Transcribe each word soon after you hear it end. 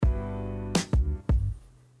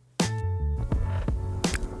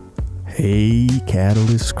Hey,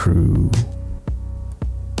 Catalyst crew.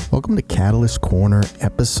 Welcome to Catalyst Corner,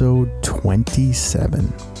 episode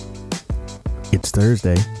 27. It's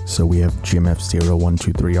Thursday, so we have Jim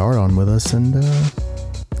F0123R on with us, and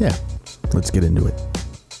yeah, let's get into it.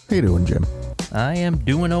 How you doing, Jim? I am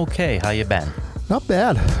doing okay. How you been? Not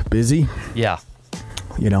bad. Busy. Yeah.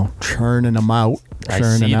 You know, churning them out.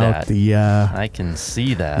 Churning out the... I can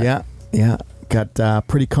see that. Yeah. Got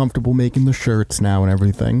pretty comfortable making the shirts now and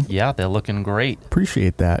everything. Yeah, they're looking great.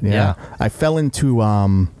 Appreciate that. Yeah. I fell into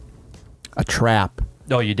a trap.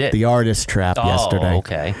 Oh, you did? The artist trap yesterday. Oh,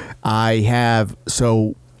 okay.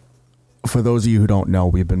 So for those of you who don't know,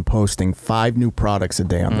 we've been posting 5 new products a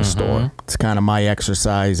day on the store. It's kind of my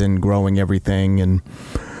exercise in growing everything and,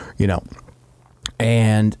 you know.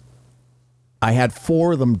 And I had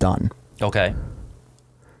 4 of them done. Okay.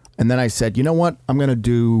 And then I said, you know what? I'm going to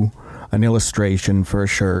do an illustration for a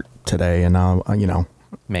shirt today, and I'll,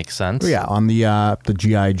 makes sense. Yeah, on the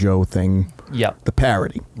G.I. Joe thing. Yep. The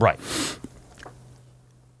parody. Right.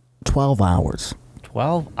 12 hours.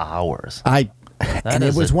 12 hours. That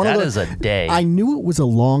is a day. I knew it was a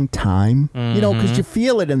long time, because you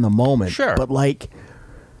feel it in the moment. Sure. But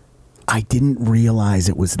I didn't realize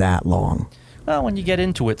it was that long. Well, when you get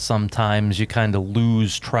into it, sometimes you kind of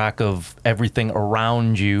lose track of everything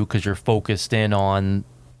around you because you're focused in on.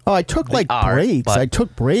 Oh, I took breaks. I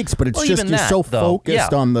took breaks, but it's just you're so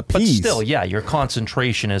focused on the piece. But still, yeah, your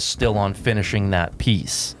concentration is still on finishing that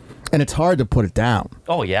piece. And it's hard to put it down.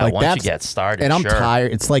 Oh, yeah, once you get started. And I'm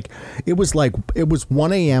tired. It's it was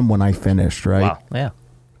 1 a.m. when I finished, right? Wow, yeah.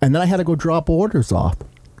 And then I had to go drop orders off.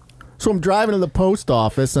 So I'm driving to the post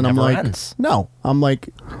office, and Never I'm ends. No. I'm like,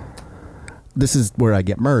 this is where I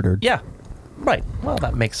get murdered. Yeah, right. Well,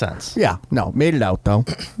 that makes sense. Yeah, no, made it out, though.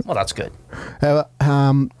 Well, that's good.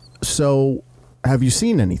 So, have you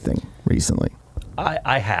seen anything recently?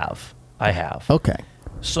 I have. Okay.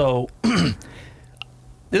 So,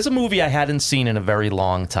 there's a movie I hadn't seen in a very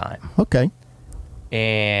long time. Okay.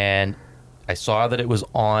 And I saw that it was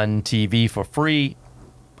on TV for free.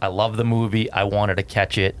 I love the movie. I wanted to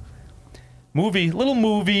catch it. Little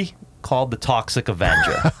movie called The Toxic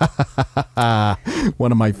Avenger.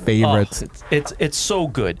 One of my favorites. Oh, it's so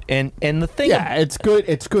good. And the thing... Yeah, it's good.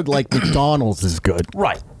 It's good like McDonald's is good.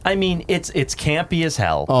 Right. I mean, it's campy as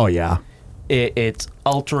hell. Oh, yeah. It's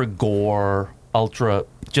ultra gore, ultra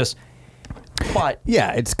just... But...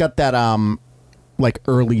 Yeah, it's got that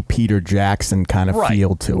early Peter Jackson kind of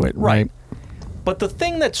feel to it, right? But the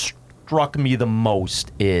thing that struck me the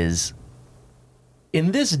most is,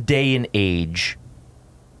 in this day and age,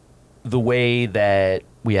 the way that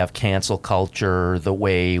we have cancel culture, the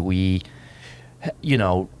way we,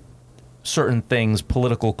 certain things,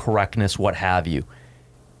 political correctness, what have you.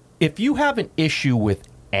 If you have an issue with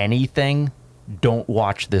anything, don't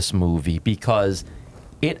watch this movie because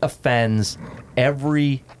it offends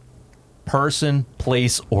every person,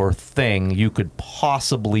 place, or thing you could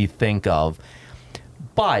possibly think of.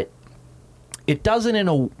 But it doesn't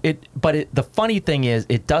the funny thing is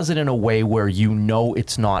it does it in a way where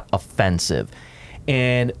it's not offensive.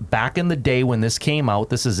 And back in the day when this came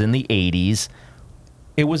out, this is in the 80s,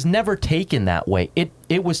 it was never taken that way.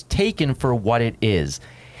 It was taken for what it is.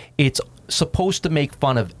 It's supposed to make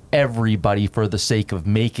fun of everybody for the sake of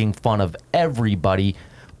making fun of everybody,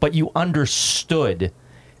 but you understood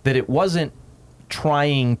that it wasn't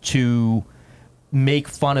trying to make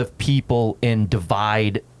fun of people and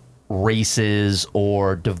divide races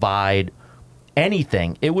or divide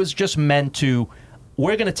anything. It was just meant to,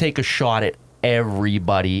 we're going to take a shot at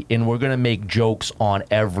everybody and we're going to make jokes on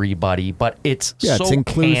everybody, but it's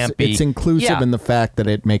campy. It's inclusive in the fact that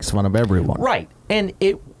it makes fun of everyone. Right. And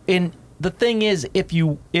the thing is, if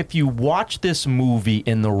you watch this movie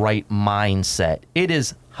in the right mindset, it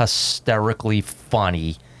is hysterically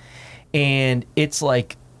funny. And it's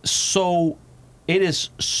it is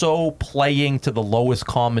so playing to the lowest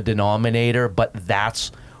common denominator, but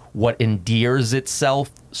that's what endears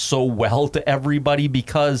itself so well to everybody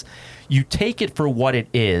because you take it for what it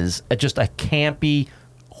is, just a campy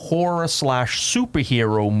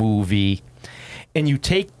horror/superhero movie, and you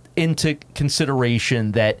take into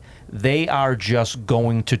consideration that they are just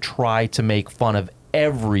going to try to make fun of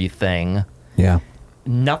everything. Yeah.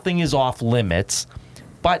 Nothing is off limits.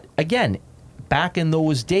 But again, back in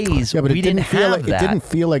those days, we didn't have that. It didn't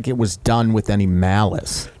feel like it was done with any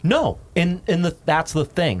malice. No, that's the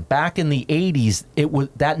thing. Back in the 80s, it was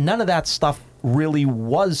that none of that stuff really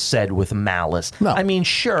was said with malice. No. I mean,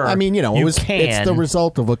 sure. I mean, it's the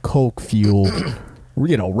result of a coke-fueled,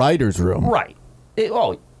 writer's room. Right.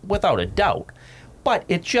 Without a doubt. But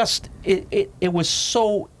it was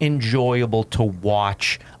so enjoyable to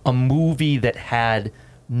watch a movie that had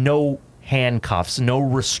no handcuffs, no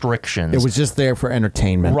restrictions. It was just there for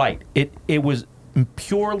entertainment. Right. It was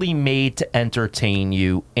purely made to entertain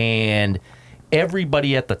you, and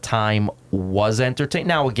everybody at the time was entertained.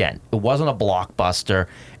 Now, again, it wasn't a blockbuster.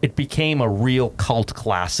 It became a real cult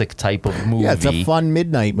classic type of movie. Yeah, it's a fun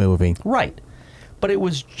midnight movie. Right. But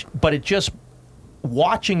it just,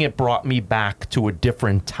 watching it brought me back to a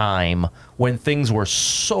different time when things were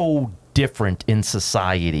so different in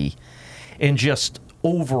society. And just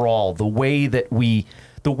overall, the way that we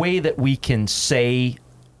can say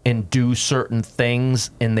and do certain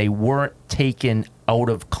things, and they weren't taken out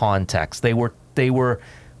of context. They were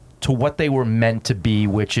to what they were meant to be,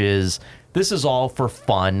 which is, this is all for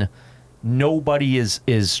fun. Nobody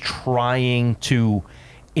is trying to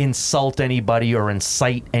insult anybody or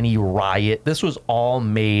incite any riot. This was all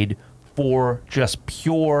made for just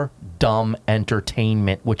pure dumb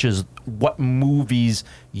entertainment, which is what movies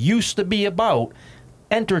used to be about.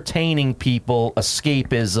 Entertaining people,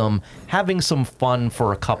 escapism, having some fun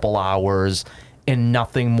for a couple hours, and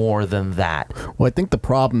nothing more than that. Well, I think the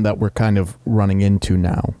problem that we're kind of running into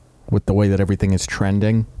now with the way that everything is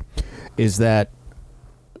trending is that,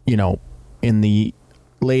 in the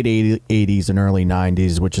late 80s and early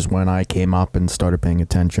 90s, which is when I came up and started paying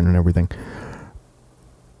attention and everything,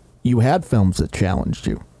 you had films that challenged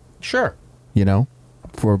you. Sure.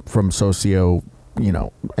 From socio,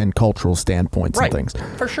 and cultural standpoints right. and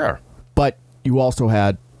things. For sure. But you also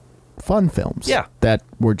had fun films. Yeah. That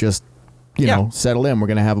were just, settle in, we're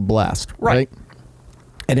going to have a blast. Right.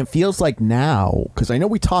 And it feels like now, because I know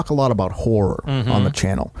we talk a lot about horror on the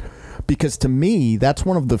channel, because to me, that's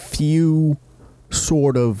one of the few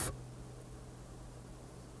sort of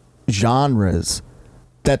genres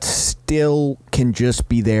that still can just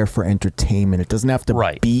be there for entertainment. It doesn't have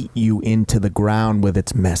to beat you into the ground with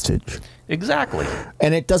its message. Exactly.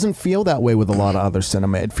 And it doesn't feel that way with a lot of other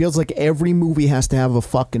cinema. It feels like every movie has to have a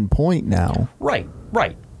fucking point now. Right.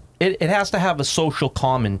 It has to have a social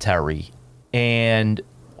commentary, and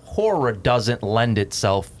horror doesn't lend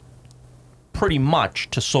itself pretty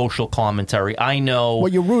much to social commentary. I know.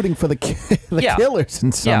 Well, you're rooting for the killers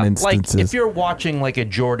in some instances. Like if you're watching like a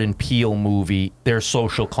Jordan Peele movie, there's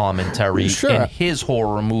social commentary in his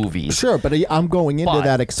horror movies. Sure, but I'm going into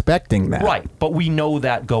that expecting that. Right, but we know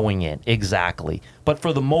that going in, exactly. But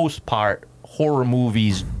for the most part, horror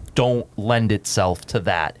movies don't lend itself to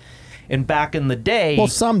that. And back in the day, well,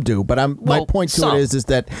 some do, but my point to it is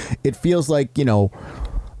that it feels like,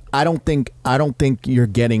 I don't think you're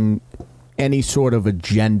getting any sort of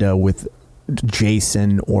agenda with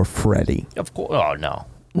Jason or Freddy. Of course. Oh, no.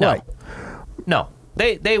 Right. No.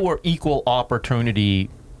 They were equal opportunity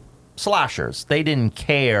slashers. They didn't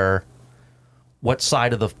care what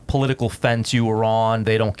side of the political fence you were on.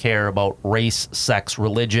 They don't care about race, sex,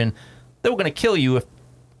 religion. They were going to kill you if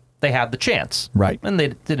they had the chance. Right. And they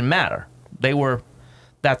didn't matter.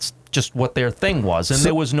 That's just what their thing was. And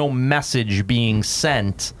there was no message being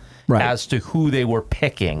sent as to who they were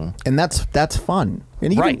picking. And that's fun.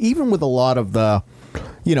 And even with a lot of the,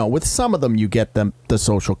 with some of them you get the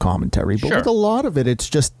social commentary, but with a lot of it, it's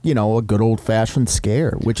just, a good old-fashioned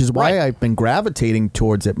scare, which is why I've been gravitating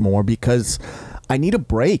towards it more, because I need a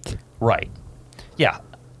break. Right. Yeah.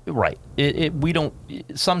 Right. We don't,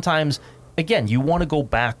 sometimes, again, you want to go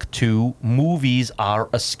back to movies are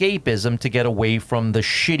escapism to get away from the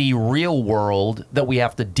shitty real world that we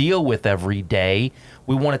have to deal with every day.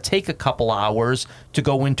 We want to take a couple hours to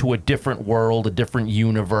go into a different world, a different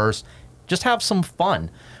universe, just have some fun,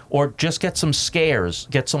 or just get some scares,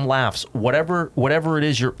 get some laughs, whatever it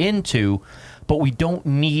is you're into, but we don't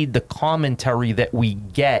need the commentary that we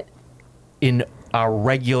get in our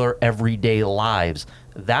regular everyday lives.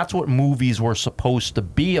 That's what movies were supposed to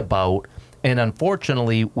be about. And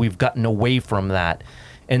unfortunately, we've gotten away from that.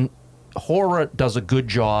 And horror does a good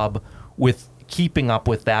job with keeping up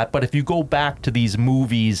with that. But if you go back to these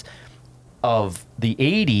movies of the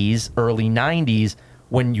 80s, early 90s,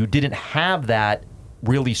 when you didn't have that,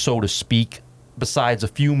 really, so to speak, besides a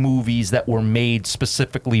few movies that were made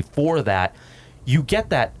specifically for that, you get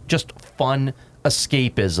that just fun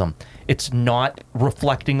escapism. It's not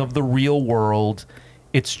reflecting of the real world.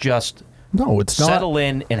 It's just... No, it's not. Settle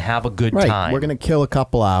in and have a good time. We're going to kill a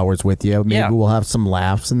couple hours with you. Maybe we'll have some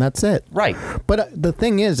laughs, and that's it. Right. But the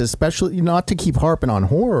thing is, especially, not to keep harping on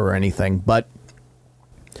horror or anything, but,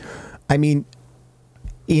 I mean,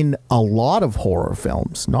 in a lot of horror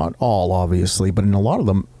films, not all, obviously, but in a lot of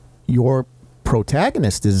them, your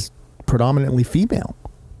protagonist is predominantly female.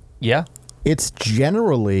 Yeah. It's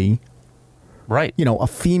generally, a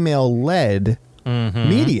female-led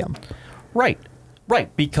medium. Right.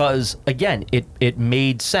 Right. Because, again, it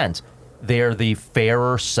made sense. They're the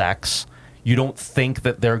fairer sex. You don't think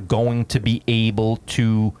that they're going to be able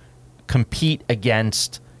to compete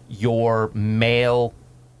against your male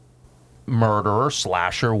murderer,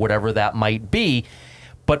 slasher, whatever that might be.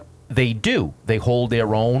 But they do. They hold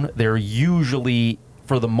their own. They're usually,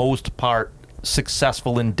 for the most part,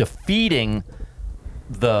 successful in defeating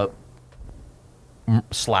the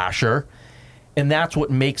slasher. And that's what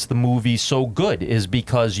makes the movie so good, is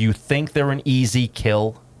because you think they're an easy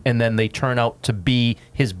kill, and then they turn out to be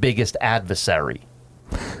his biggest adversary.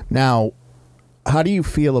 Now, how do you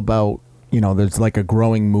feel about, there's like a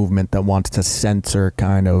growing movement that wants to censor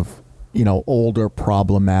kind of, older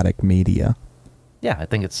problematic media? Yeah, I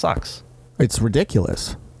think it sucks. It's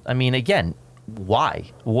ridiculous. I mean, again,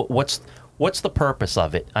 why? What's the purpose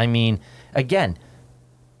of it? I mean, again,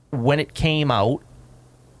 when it came out,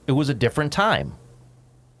 it was a different time.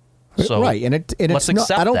 So right, and let's it's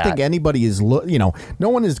not, I don't think anybody is, no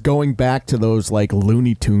one is going back to those like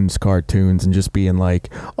Looney Tunes cartoons and just being like,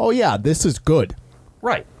 oh yeah, this is good.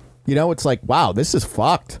 Right. It's like, wow, this is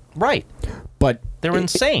fucked. Right. But they're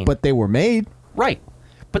insane. But they were made. Right.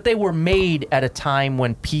 But they were made at a time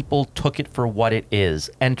when people took it for what it is,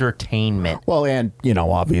 entertainment. Well, and,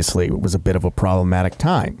 obviously it was a bit of a problematic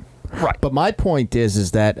time. Right. But my point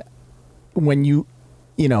is that when you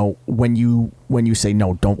say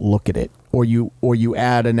no, don't look at it, or you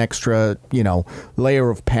add an extra, layer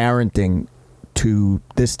of parenting to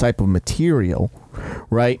this type of material,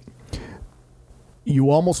 right?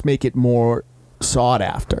 You almost make it more sought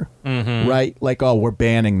after, right? Like, oh, we're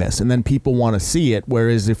banning this, and then people want to see it.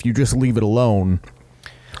 Whereas if you just leave it alone,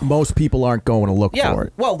 most people aren't going to look for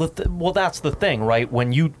it. Well, well, that's the thing, right?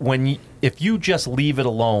 If you just leave it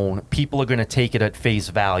alone, people are going to take it at face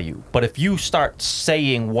value. But if you start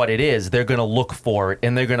saying what it is, they're going to look for it,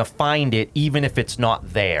 and they're going to find it even if it's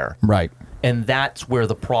not there. Right. And that's where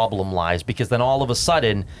the problem lies, because then all of a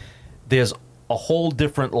sudden, there's a whole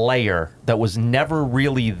different layer that was never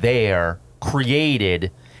really there,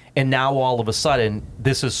 created, and now all of a sudden,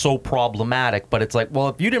 this is so problematic. But it's like, well,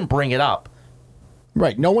 if you didn't bring it up,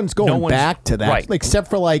 right, no one's going back to that, right, except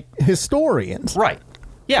for like historians. Right.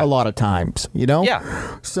 Yeah. A lot of times,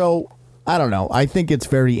 Yeah. So, I don't know. I think it's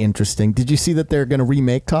very interesting. Did you see that they're going to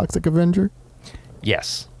remake Toxic Avenger?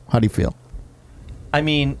 Yes. How do you feel? I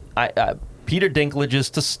mean, Peter Dinklage is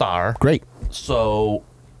to star. Great. So,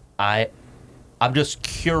 I'm just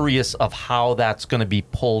curious of how that's going to be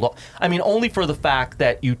pulled off. I mean, only for the fact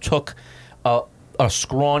that you took a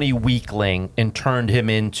scrawny weakling and turned him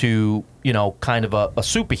into, kind of a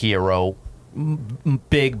superhero,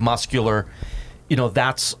 big, muscular.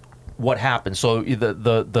 That's what happened. So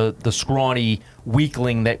the scrawny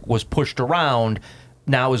weakling that was pushed around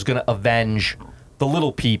now is going to avenge the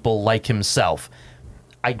little people like himself.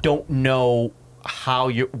 I don't know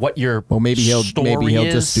what your maybe he'll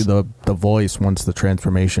just do the voice once the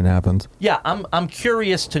transformation happens. Yeah, I'm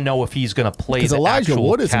curious to know if he's going to play the Elijah actual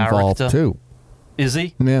Wood is character. involved too. Is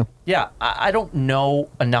he? Yeah. Yeah, I don't know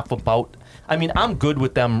enough about. I mean, I'm good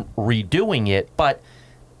with them redoing it, but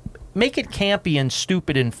make it campy and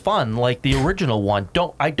stupid and fun like the original one.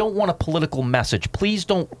 I don't want a political message. Please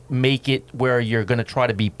don't make it where you're going to try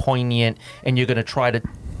to be poignant and you're going to try to,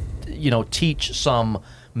 teach some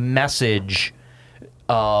message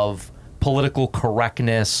of political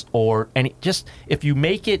correctness or any. Just if you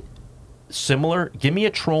make it similar, give me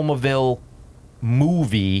a Tromaville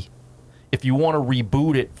movie. If you want to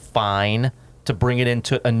reboot it, fine, to bring it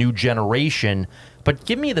into a new generation. But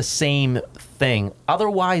give me the same thing.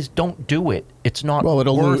 Otherwise, don't do it. It's not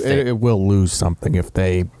worth it. It will lose something if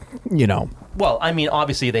they, Well, I mean,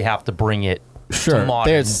 obviously they have to bring it sure, to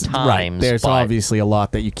modern there's, times. Right, there's obviously a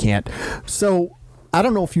lot that you can't. So, I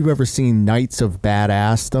don't know if you've ever seen Knights of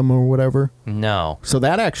Badassdom or whatever. No. So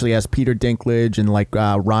that actually has Peter Dinklage and like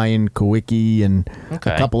Ryan Kowicki and a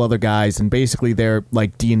couple other guys, and basically they're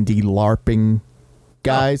like D&D LARPing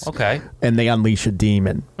guys. Oh, okay. And they unleash a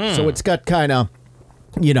demon. So it's got kind of,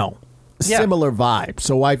 similar vibe.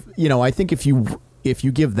 So I think if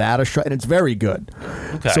you give that a shot, and it's very good.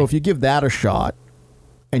 Okay. So if you give that a shot,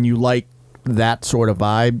 and you like that sort of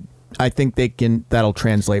vibe, I think that'll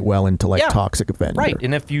translate well into like Toxic Avenger. Right.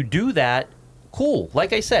 And if you do that, cool.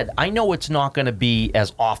 Like I said, I know it's not going to be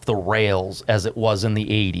as off the rails as it was in the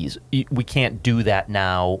 80s. We can't do that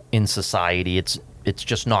now in society. It's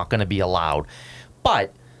just not going to be allowed.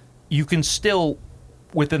 But you can still,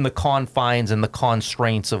 within the confines and the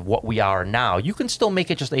constraints of what we are now, you can still make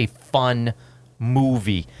it just a fun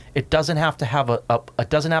movie. It doesn't have to have it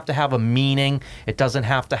doesn't have to have a meaning. It doesn't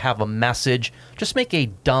have to have a message. Just make a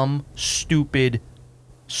dumb, stupid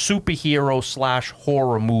superhero /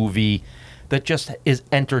 horror movie that just is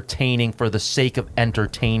entertaining for the sake of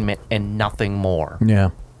entertainment and nothing more. Yeah.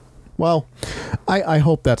 Well, I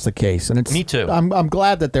hope that's the case, and it's me too. I'm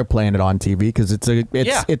glad that they're playing it on TV because it's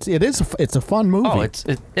a fun movie. Oh, it's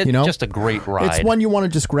just a great ride. It's one you want to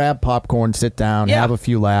just grab popcorn, sit down, have a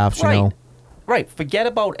few laughs. Right. You know, right. Forget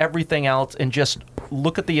about everything else and just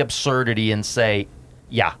look at the absurdity and say,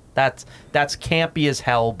 yeah, that's campy as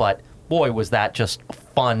hell, but boy, was that just a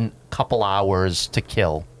fun couple hours to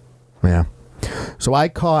kill. Yeah. So I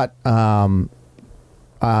caught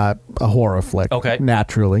a horror flick. Okay.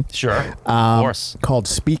 Naturally. Sure. Of course. Called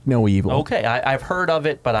Speak No Evil. Okay. I've heard of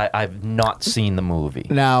it, but I've not seen the movie.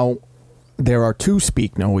 Now, there are 2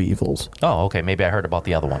 Speak No Evils. Oh, okay. Maybe I heard about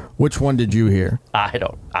the other one. Which one did you hear? I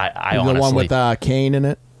don't. I honestly. The one with Kane in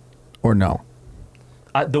it? Or no?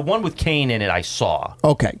 The one with Kane in it I saw.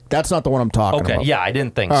 Okay. That's not the one I'm talking about. Okay. Yeah, I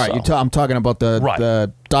didn't think so. All right. I'm talking about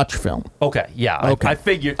the Dutch film. Okay. Yeah. Okay. I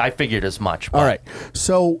figured as much. But. All right.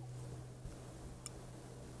 So,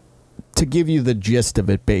 to give you the gist of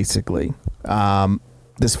it, basically,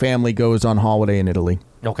 this family goes on holiday in Italy.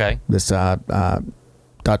 Okay. This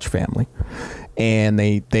Dutch family, and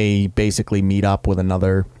they basically meet up with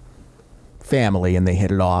another family, and they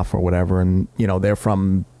hit it off or whatever. And they're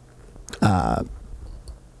from the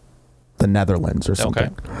Netherlands or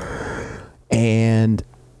something. Okay. And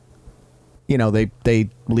they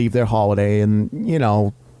leave their holiday, and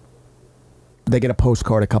they get a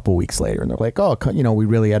postcard a couple weeks later, and they're like, oh, we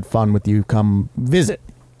really had fun with you. Come visit.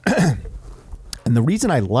 And the reason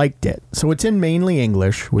I liked it, so it's in mainly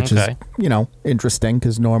English, which is, interesting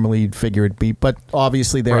because normally you'd figure it'd be, but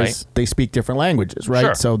obviously they speak different languages, right?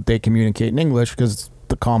 Sure. So they communicate in English because it's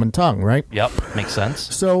the common tongue, right? Yep, makes sense.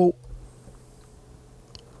 So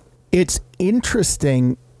it's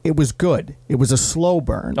interesting. It was good. It was a slow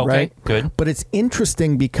burn, right? Good. But it's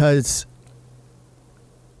interesting because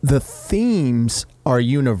the themes are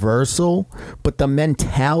universal, but the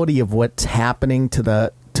mentality of what's happening to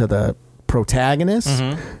the protagonist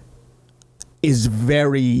is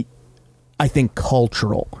very, I think,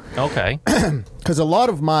 cultural. Okay. Because a lot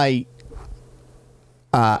of my,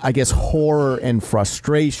 I guess, horror and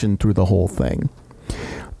frustration through the whole thing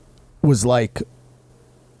was like,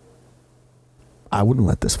 I wouldn't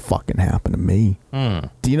let this fucking happen to me.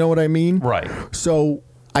 Do you know what I mean? Right. So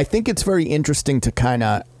I think it's very interesting to kind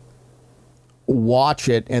of watch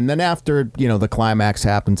it, and then after the climax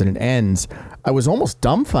happens and it ends, I was almost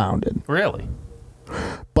dumbfounded. Really?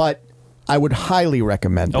 But I would highly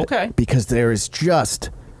recommend it. Okay. Because there is just,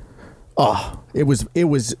 it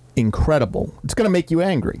was incredible. It's going to make you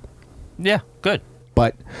angry. Yeah, good.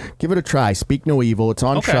 But give it a try. Speak No Evil. It's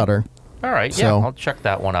on Shudder. All right. So, yeah, I'll check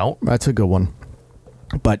that one out. That's a good one.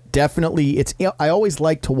 But definitely, I always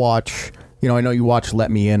like to watch. I know you watched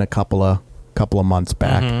Let Me In a couple of months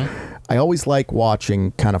back. I always like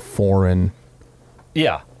watching kind of foreign.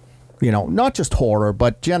 Yeah. Not just horror,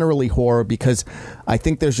 but generally horror, because I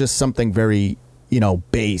think there's just something very,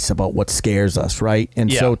 base about what scares us, right?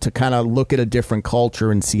 And so to kind of look at a different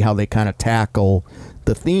culture and see how they kind of tackle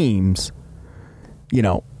the themes,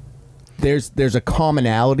 there's a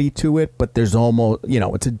commonality to it, but there's almost,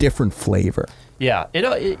 it's a different flavor. Yeah,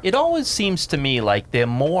 it always seems to me like they're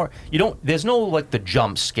more, there's no like the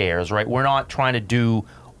jump scares, right? We're not trying to do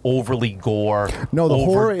overly gore. No, the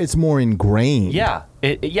horror is more ingrained. Yeah,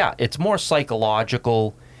 it's more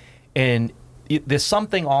psychological, and there's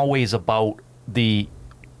something always about the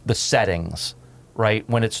settings, right?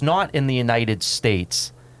 When it's not in the United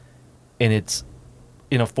States, and it's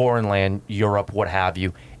in a foreign land, Europe, what have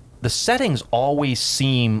you, the settings always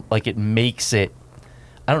seem like it makes it,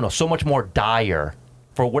 I don't know, so much more dire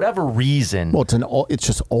for whatever reason. Well, it's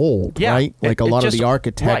just old, right? Like a lot of the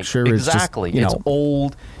architecture is exactly. just, It's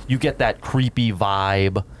old. You get that creepy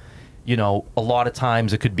vibe. A lot of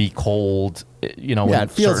times it could be cold. In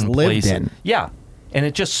it feels certain lived places. in. Yeah, and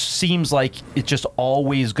it just seems like it's just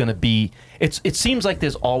always going to be. It seems like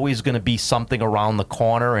there's always going to be something around the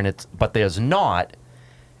corner, but there's not.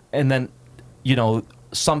 And then,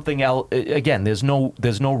 something else. Again, there's no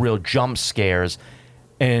real jump scares.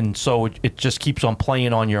 And so it just keeps on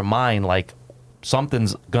playing on your mind like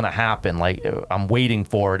something's going to happen. Like I'm waiting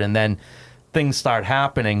for it. And then things start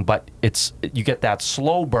happening, but you get that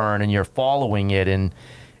slow burn and you're following it. And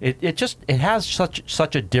it has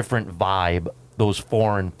such a different vibe, those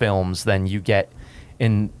foreign films, than you get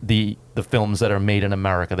in the films that are made in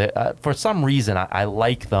America. For some reason, I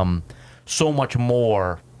like them so much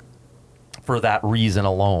more for that reason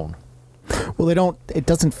alone. Well, it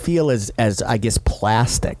doesn't feel as I guess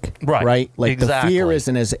plastic, Right. Right, like Exactly. the fear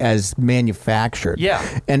isn't as manufactured.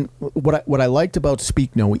 Yeah. And what I liked about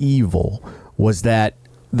Speak No Evil was that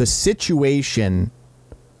the situation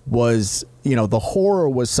was, the horror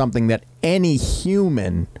was something that any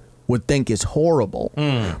human would think is horrible,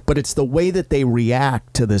 but it's the way that they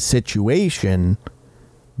react to the situation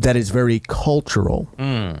that is very cultural.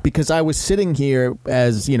 Because I was sitting here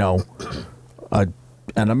as an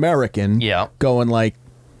American, going like,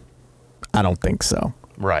 I don't think so.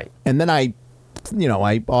 Right. And then I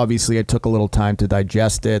obviously I took a little time to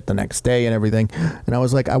digest it the next day and everything, and I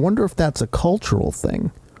was like, I wonder if that's a cultural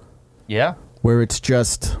thing. Yeah. Where it's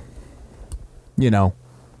just,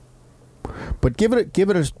 but give it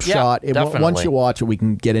a shot. Definitely. Once you watch it, we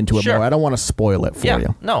can get into it Sure. more. I don't want to spoil it for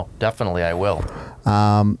you. No, definitely I will.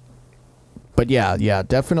 But yeah,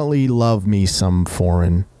 definitely love me some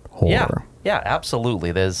foreign horror. Yeah,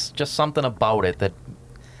 absolutely. There's just something about it that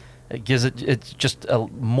it gives it's just a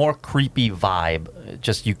more creepy vibe,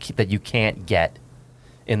 that you can't get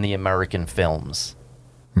in the American films.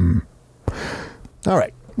 All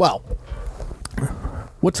right. Well,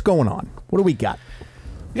 what's going on? What do we got?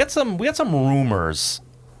 We got some rumors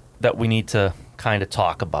that we need to kind of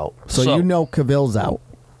talk about. So Cavill's out.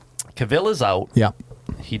 Cavill is out. Yeah.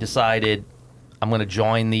 He decided, I'm going to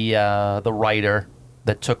join the writer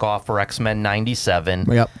that took off for X-Men 97.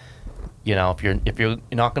 Yep. If you're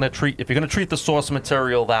not going to treat the source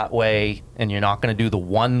material that way, and you're not going to do the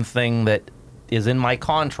one thing that is in my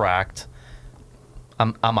contract,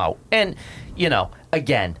 I'm out. And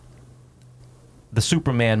again, the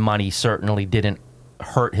Superman money certainly didn't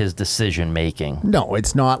hurt his decision making. No,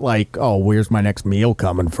 it's not like, oh, where's my next meal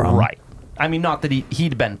coming from? Right. I mean, not that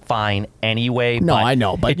he'd been fine anyway. No, I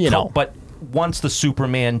know, but But once the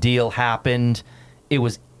Superman deal happened, it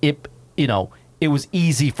was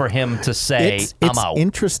easy for him to say, I'm out. It's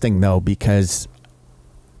interesting though, because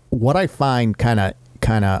what I find kind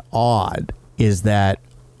of odd is that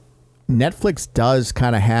Netflix does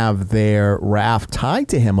kind of have their raft tied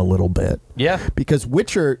to him a little bit. Yeah. Because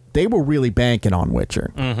Witcher, they were really banking on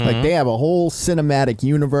Witcher. Mm-hmm. Like, they have a whole cinematic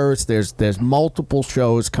universe. There's multiple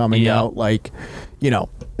shows coming out. Like,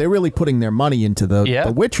 they're really putting their money into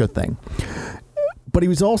the Witcher thing. But he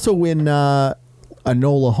was also in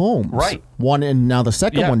Enola Holmes. Right. One, and now the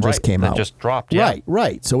second one just came out. Just dropped, yeah.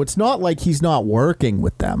 Right. So it's not like he's not working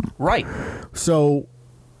with them. Right. So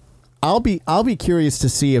I'll be curious to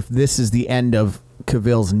see if this is the end of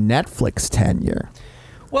Cavill's Netflix tenure.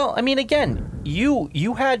 Well, I mean, again,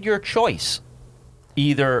 you had your choice.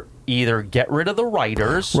 Either get rid of the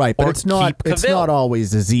writers, right? But or it's not keep Cavill. It's not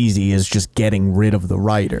always as easy as just getting rid of the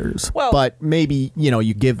writers. Well, but maybe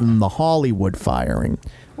you give them the Hollywood firing,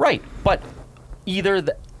 right? But either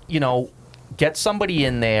get somebody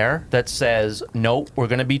in there that says, no, we're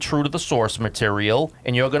going to be true to the source material,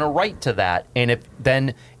 and you're going to write to that, and if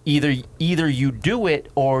then either you do it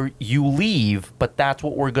or you leave, but that's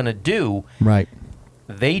what we're going to do, right?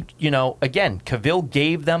 They, again, Cavill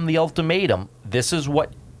gave them the ultimatum. This is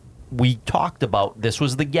what we talked about. This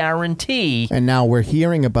was the guarantee. And now we're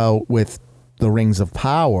hearing about with the Rings of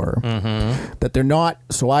Power that they're not.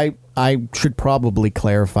 So I should probably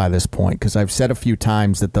clarify this point, because I've said a few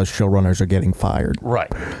times that those showrunners are getting fired.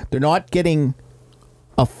 Right. They're not getting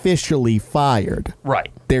officially fired.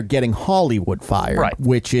 Right. They're getting Hollywood fired, right.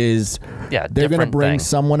 Which is they're going to bring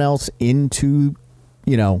someone else into,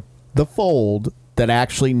 the fold that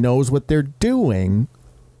actually knows what they're doing.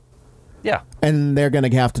 Yeah. And they're going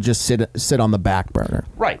to have to just sit on the back burner.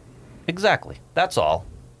 Right. Exactly. That's all.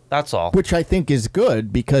 Which I think is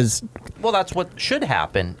good, because... Well, that's what should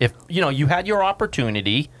happen. If, you had your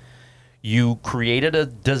opportunity, you created a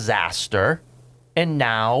disaster, and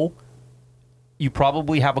now you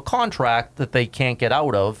probably have a contract that they can't get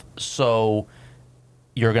out of, so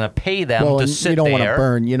you're going to pay them to sit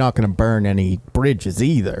there. You're not going to burn any bridges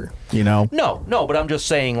either, No, but I'm just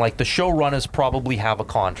saying, like, the showrunners probably have a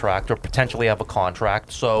contract, or potentially have a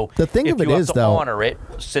contract, so the thing if of it you is, have to though, honor it,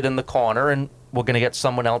 sit in the corner, and we're going to get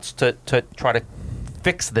someone else to try to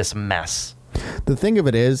fix this mess. The thing of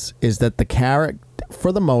it is that the character,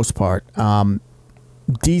 for the most part,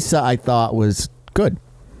 Disa, I thought, was good.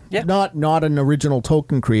 Yeah. Not an original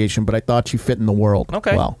Tolkien creation, but I thought she fit in the world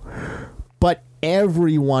well. But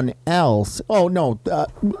everyone else... Oh, no.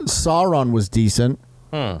 Sauron was decent.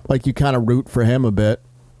 Like, you kind of root for him a bit,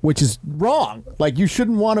 which is wrong. Like, you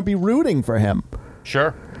shouldn't want to be rooting for him.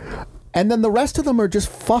 Sure. And then the rest of them are just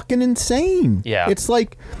fucking insane. Yeah. It's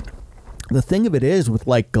like... The thing of it is, with,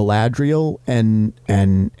 like, Galadriel and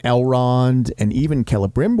Elrond and even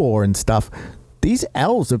Celebrimbor and stuff, these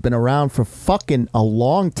elves have been around for fucking a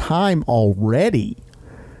long time already.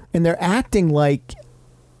 And they're acting like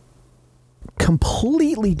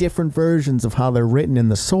completely different versions of how they're written in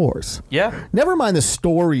the source. Yeah. Never mind the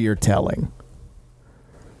story you're telling.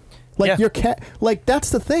 Like like that's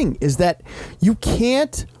the thing, is that you can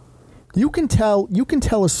tell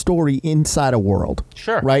a story inside a world.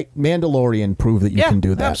 Sure. Right? Mandalorian proved that you can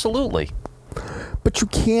do that. Absolutely. But you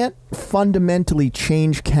can't fundamentally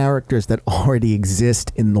change characters that already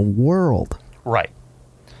exist in the world. Right.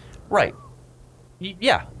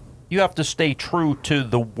 Yeah. You have to stay true to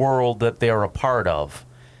the world that they're a part of.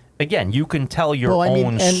 Again, you can tell your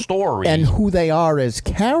own story. And who they are as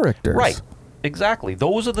characters. Right. Exactly.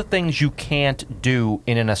 Those are the things you can't do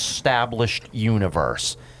in an established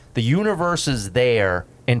universe. The universe is there,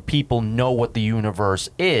 and people know what the universe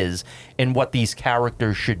is and what these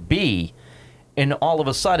characters should be. And all of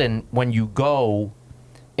a sudden, when you go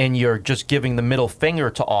and you're just giving the middle finger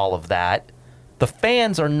to all of that, the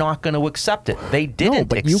fans are not going to accept it. They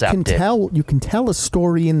didn't accept it. You can tell a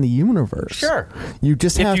story in the universe. Sure. You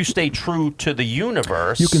just if you stay true to the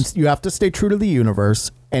universe. You have to stay true to the universe,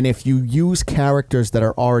 and if you use characters that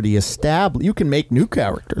are already established, you can make new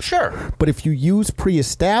characters. Sure. But if you use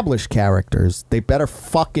pre-established characters, they better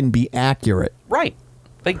fucking be accurate. Right.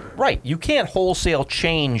 Right. You can't wholesale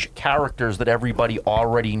change characters that everybody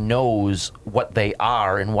already knows what they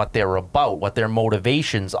are and what they're about, what their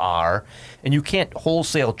motivations are. And you can't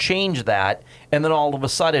wholesale change that. And then all of a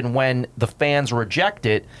sudden, when the fans reject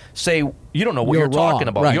it, say, you don't know what you're talking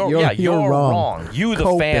about. Right. You're wrong. You,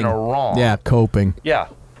 the fan, are wrong. Yeah, coping. Yeah.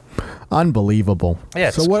 Unbelievable. Yeah,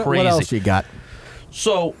 it's so what crazy. else you got?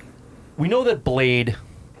 So we know that Blade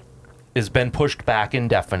has been pushed back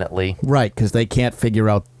indefinitely. Right, because they can't figure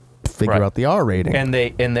out the R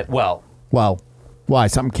rating. Well, why?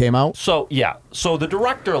 Something came out? So the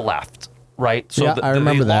director left, right? So yeah, I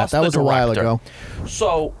remember that. That was a while ago.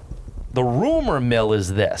 So the rumor mill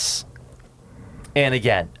is this. And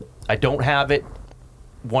again, I don't have it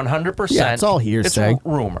 100%. Yeah, it's all hearsay. It's a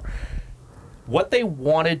rumor. What they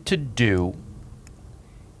wanted to do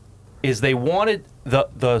is they wanted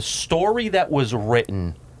the story that was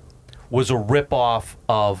written was a ripoff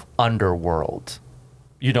of Underworld.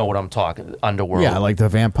 You know what I'm talking, Underworld. Yeah, like the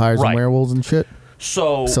vampires and werewolves and shit.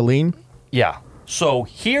 So Celine? Yeah. So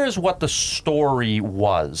here's what the story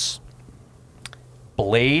was.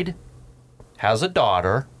 Blade has a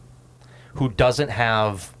daughter who doesn't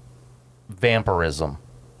have vampirism,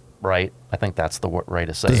 right? I think that's the way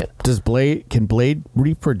to say it. Can Blade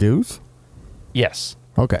reproduce? Yes.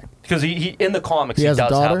 Okay. Because he in the comics he does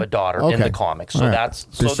have a daughter in the comics. So does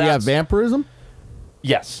she have vampirism?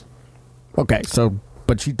 Yes. Okay,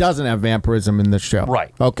 but she doesn't have vampirism in the show.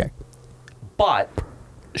 Right. Okay. But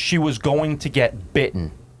she was going to get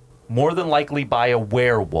bitten, more than likely by a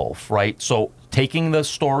werewolf, right? So taking the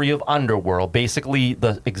story of Underworld, basically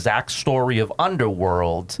the exact story of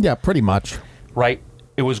Underworld. Yeah, pretty much. Right?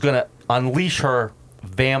 It was going to unleash her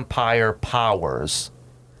vampire powers.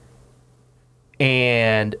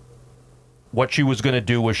 And what she was going to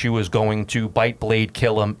do was she was going to bite Blade,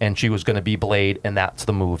 kill him, and she was going to be Blade, and that's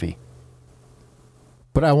the movie.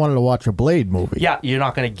 But I wanted to watch a Blade movie. Yeah, you're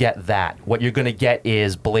not going to get that. What you're going to get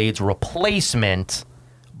is Blade's replacement.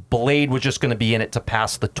 Blade was just going to be in it to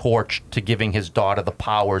pass the torch to giving his daughter the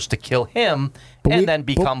powers to kill him then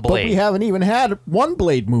become Blade. But we haven't even had one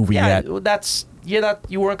Blade movie yet.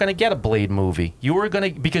 You weren't going to get a Blade movie. You were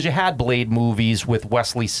going to, because you had Blade movies with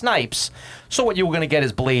Wesley Snipes. So what you were going to get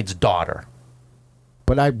is Blade's daughter.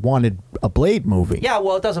 But I wanted a Blade movie. Yeah,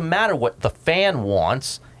 well, it doesn't matter what the fan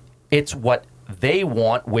wants. It's what they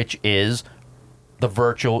want, which is the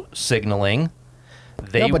virtual signaling.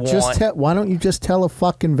 Why don't you just tell a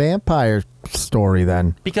fucking vampire story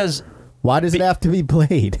then? Because why does it have to be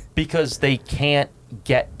Blade? Because they can't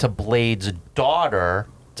get to Blade's daughter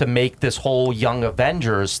to make this whole Young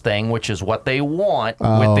Avengers thing, which is what they want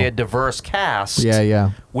with their diverse cast.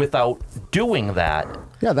 Yeah. Without doing that.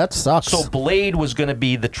 Yeah, that sucks. So Blade was going to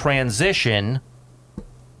be the transition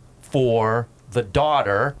for the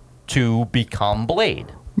daughter to become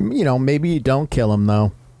Blade. Maybe you don't kill him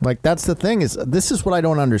though. Like, that's the thing, is this is what I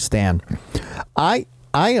don't understand. I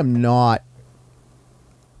am not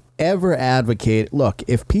ever advocate. Look,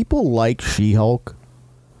 if people like She-Hulk,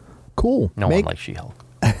 cool. No one likes She-Hulk.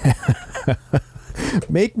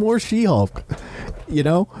 Make more She-Hulk,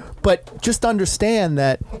 But just understand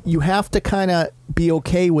that you have to kind of be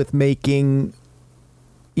okay with making,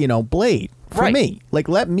 Blade for me. Like,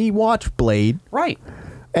 let me watch Blade. Right.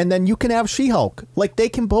 And then you can have She-Hulk. Like, they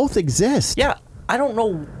can both exist. Yeah. I don't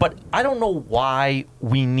know why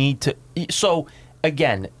we need to. So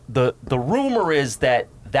again, the rumor is that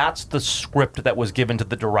that's the script that was given to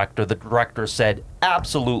the director. The director said,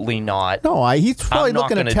 absolutely not. No, he's probably not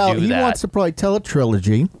looking to gonna tell. do He that. wants to probably tell a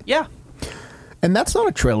trilogy, Yeah. and that's not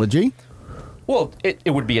a trilogy. Well, it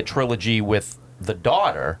would be a trilogy with the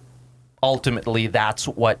daughter. Ultimately, that's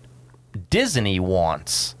what Disney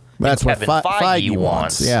wants. and That's what Kevin Feige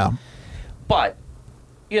wants. Yeah. But,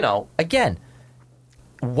 again,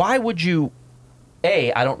 why would you...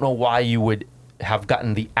 I don't know why you would have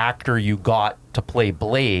gotten the actor you got to play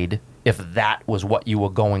Blade if that was what you were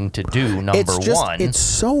going to do, number one. It's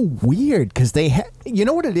so weird because you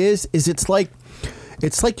know what it is? It's like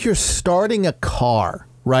you're starting a car,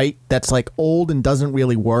 right? That's like old and doesn't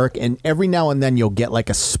really work, and every now and then you'll get like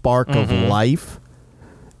a spark of life,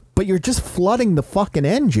 but you're just flooding the fucking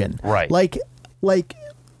engine. Right. Like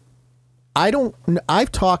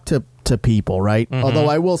I've talked to people, right? Although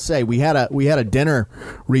I will say we had a dinner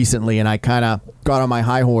recently, and I kind of got on my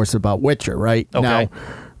high horse about Witcher, right? Okay.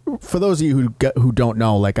 Now, for those of you who don't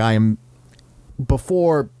know, like I am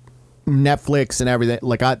before Netflix and everything,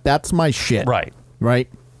 like that's my shit. Right. Right?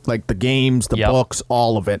 Like the games, the books,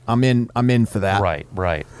 all of it. I'm in for that.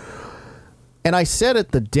 Right. And I said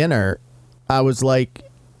at the dinner, I was like,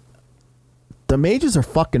 the mages are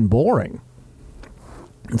fucking boring.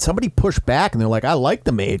 And somebody pushed back and they're like, I like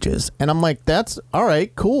the mages. And I'm like, that's all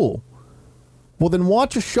right, cool. Well, then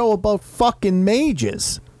watch a show about fucking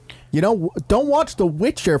mages. Don't watch The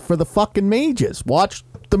Witcher for the fucking mages. Watch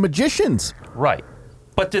The Magicians. Right.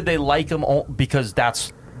 But did they like them because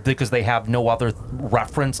they have no other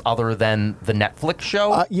reference other than the Netflix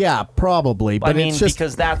show? Yeah, probably. But it's just,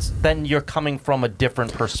 because then you're coming from a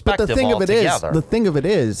different perspective but the thing altogether. of it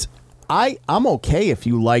is, I'm okay if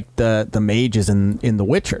you like the mages in The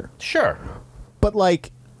Witcher. Sure. But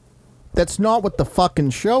like, that's not what the fucking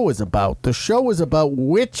show is about. The show is about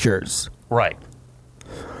witchers. Right.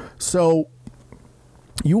 So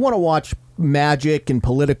you want to watch magic and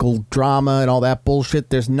political drama and all that bullshit?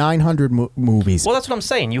 There's 900 movies. Well, that's what I'm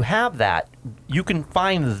saying. You have that. You can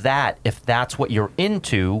find that if that's what you're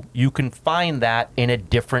into. You can find that in a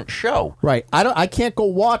different show. Right. I can't go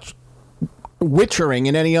watch Witchering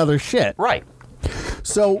and any other shit. Right.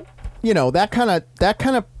 So, that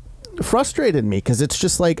kind of frustrated me because it's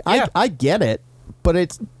just like I get it,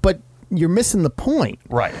 but you're missing the point.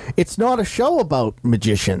 Right. It's not a show about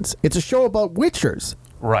magicians. It's a show about witchers.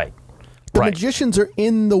 Right. The magicians are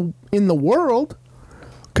in the world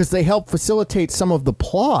because they help facilitate some of the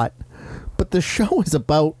plot, but the show is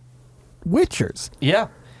about witchers. Yeah.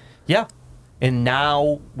 Yeah. And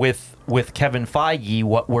now with Kevin Feige,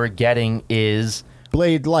 what we're getting is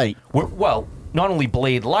Blade Light. Well, not only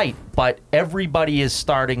Blade Light, but everybody is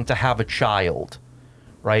starting to have a child,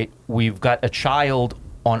 right? We've got a child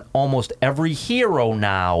on almost every hero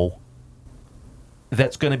now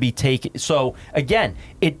that's going to be taken. So, again,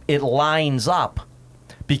 it lines up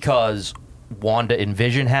because Wanda and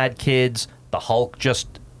Vision had kids. The Hulk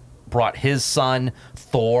just brought his son.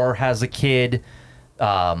 Thor has a kid.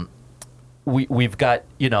 We've got,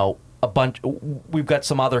 a bunch. We've got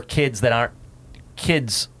some other kids that aren't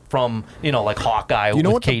kids from, like Hawkeye with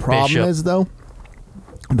what Kate the problem Bishop. is, though?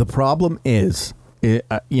 The problem is,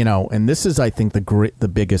 and this is, I think,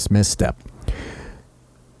 the biggest misstep.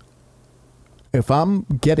 If I'm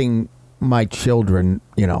getting my children,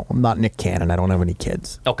 I'm not Nick Cannon. I don't have any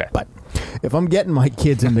kids. Okay. But if I'm getting my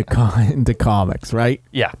kids into comics, right?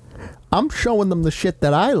 Yeah. I'm showing them the shit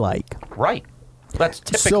that I like. Right. That's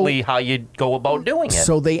typically how you go about doing it.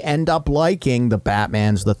 So they end up liking the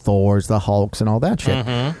Batmans, the Thors, the Hulks, and all that shit.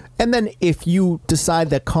 Mm-hmm. And then if you decide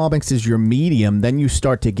that comics is your medium, then you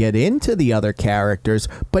start to get into the other characters,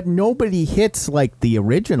 but nobody hits like the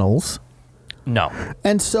originals. No.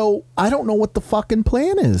 And so I don't know what the fucking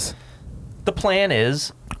plan is. The plan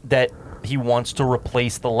is that he wants to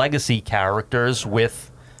replace the legacy characters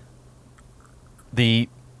with the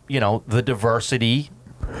diversity.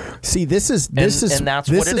 See, this is and that's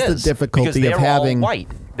what it is. The difficulty of having all white.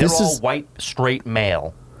 They're all white, straight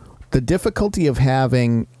male. The difficulty of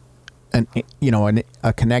having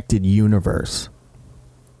a connected universe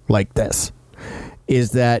like this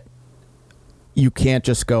is that you can't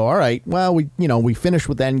just go, all right, well, we finished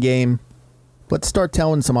with Endgame. Let's start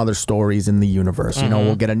telling some other stories in the universe. Mm-hmm.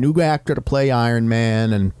 We'll get a new actor to play Iron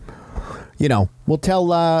Man, and we'll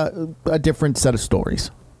tell a different set of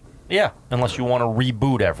stories. Yeah, unless you want to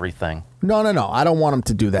reboot everything. No. I don't want them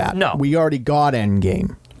to do that. No. We already got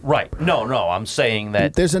Endgame. Right. No. I'm saying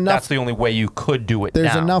that there's enough, that's the only way you could do it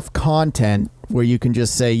There's now. enough content where you can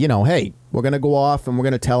just say, hey, we're going to go off and we're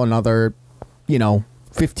going to tell another,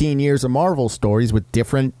 15 years of Marvel stories with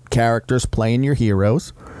different characters playing your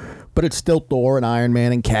heroes. but it's still Thor and Iron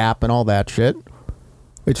Man and Cap and all that shit.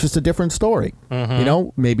 It's just a different story. Mm-hmm. You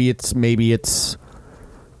know, maybe it's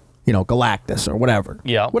Galactus or whatever.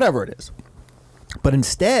 Yeah. Whatever it is. But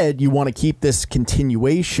instead, you want to keep this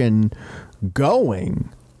continuation going,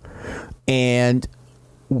 and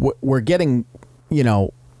we're getting,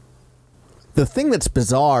 the thing that's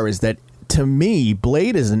bizarre is that, to me,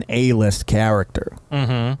 Blade is an A-list character.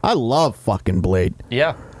 Mm-hmm. I love fucking Blade.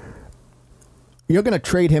 Yeah. You're going to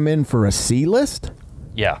trade him in for a C-list?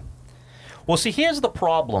 Yeah. Well, see, here's the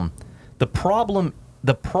problem. The problem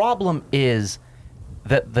is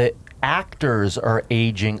that the actors are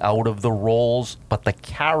aging out of the roles, but the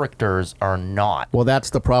characters are not. Well, that's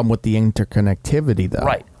the problem with the interconnectivity, though.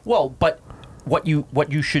 Right. Well, but what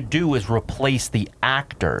you should do is replace the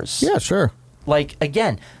actors. Yeah, sure. Like,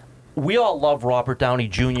 again, we all love Robert Downey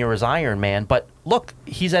Jr. as Iron Man, but look,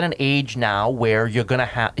 he's at an age now where you're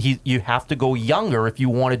gonna you have to go younger if you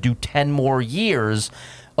want to do 10 more years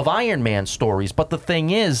of Iron Man stories. But the thing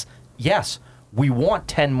is, yes, we want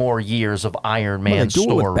 10 more years of Iron Man do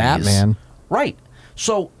stories. it with Batman. Right.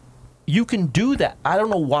 So you can do that. I don't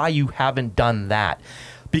know why you haven't done that.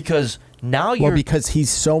 Because now you're... Well, because he's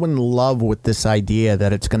so in love with this idea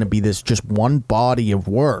that it's going to be this just one body of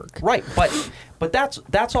work. Right. But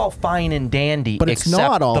that's all fine and dandy. But it's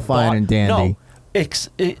not all fine and dandy.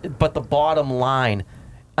 No. But the bottom line,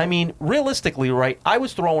 I mean, realistically, right, I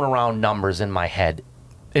was throwing around numbers in my head.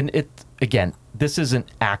 And again, this isn't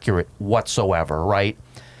accurate whatsoever, right?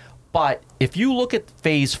 But if you look at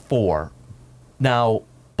Phase 4, now,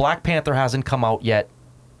 Black Panther hasn't come out yet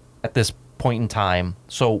at this point in time,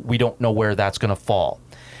 so we don't know where that's going to fall.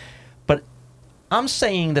 But I'm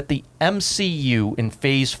saying that the MCU in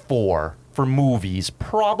Phase 4 for movies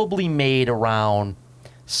probably made around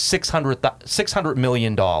 $600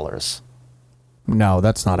 million. No,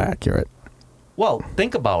 that's not accurate. Well,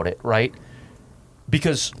 think about it, right?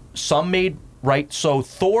 Because some made, right? So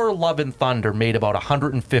Thor: Love and Thunder made about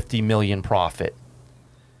 $150 million profit.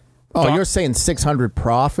 Oh, you're saying 600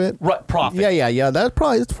 profit? Right, profit. Yeah. That's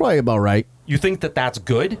probably about right. You think that that's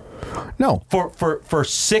good? No. For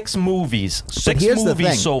 6 movies, six Here's the movies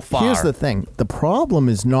thing. so far. Here's the thing. The problem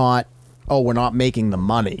is not, we're not making the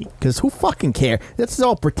money, because who fucking cares? That's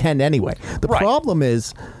all pretend anyway. The problem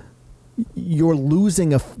is you're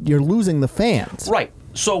losing the fans. Right.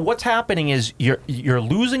 So what's happening is you're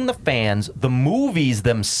losing the fans. The movies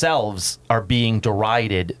themselves are being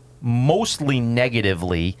derided mostly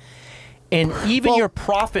negatively, and even your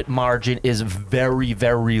profit margin is very,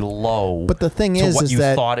 very low. But the thing to is what you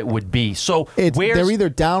that thought it would be. So they're either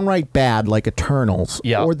downright bad, like Eternals,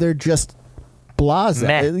 or they're just blase.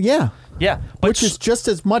 Yeah. Which is just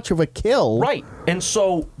as much of a kill. Right. And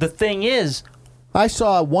so the thing is, I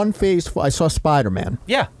saw Spider-Man.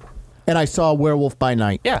 Yeah. And I saw Werewolf by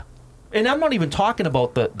Night. Yeah. And I'm not even talking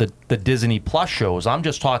about the Disney Plus shows. I'm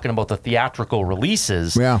just talking about the theatrical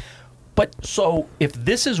releases. Yeah. But so if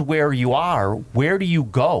this is where you are, where do you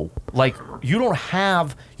go? Like, you don't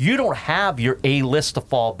have your A-list to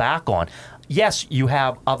fall back on. Yes, you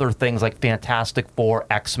have other things like Fantastic Four,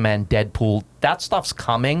 X-Men, Deadpool. That stuff's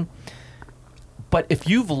coming. But if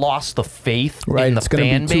you've lost the faith in the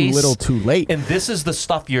fan base, be too little, too late. And this is the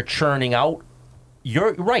stuff you're churning out,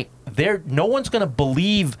 you're right. No one's going to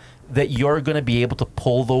believe that you're going to be able to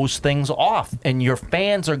pull those things off, and your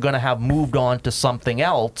fans are going to have moved on to something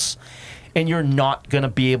else, and you're not going to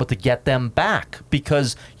be able to get them back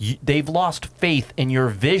because they've lost faith in your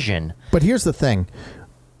vision. But here's the thing.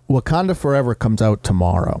 Wakanda Forever comes out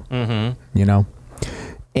tomorrow. Mm-hmm.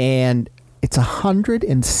 And it's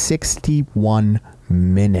 161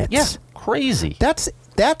 minutes. Yeah, crazy.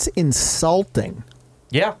 That's insulting.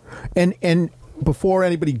 Yeah. And before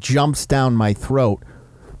anybody jumps down my throat,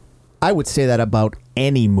 I would say that about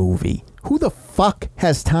any movie. Who the fuck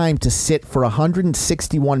has time to sit for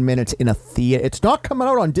 161 minutes in a theater? It's not coming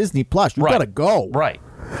out on Disney Plus. You gotta go. Right.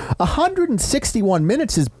 161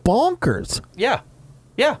 minutes is bonkers. Yeah.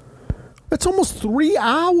 Yeah. That's almost 3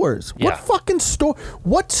 hours. Yeah. What fucking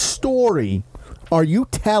what story are you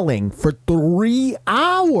telling for 3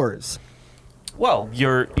 hours? Well,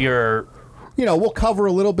 you're we'll cover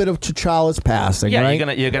a little bit of T'Challa's passing, right?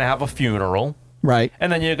 You're gonna have a funeral. Right.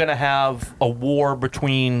 And then you're going to have a war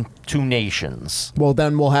between two nations. Well,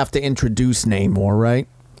 then we'll have to introduce Namor, right?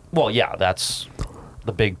 Well, yeah, that's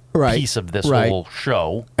the big piece of this whole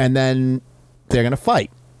show. And then they're going to fight.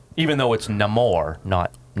 Even though it's Namor,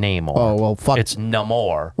 not Namor. Oh, well, fuck. It's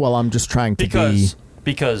Namor. Well, I'm just trying to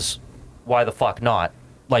Because why the fuck not?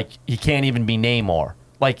 Like, he can't even be Namor.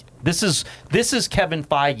 Like, this is Kevin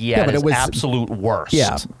Feige at his absolute worst.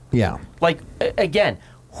 Yeah. Like, again...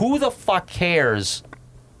 Who the fuck cares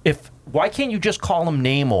Why can't you just call him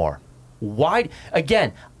Namor? Why?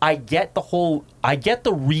 Again, I get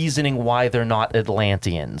the reasoning why they're not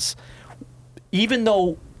Atlanteans. Even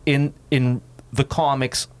though in the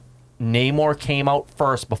comics, Namor came out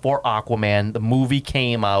first before Aquaman. The movie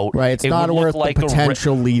came out. Right, it's not worth like the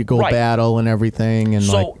potential legal battle and everything. And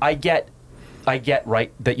so I get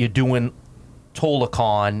right that you're doing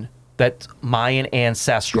Tolokon, that's Mayan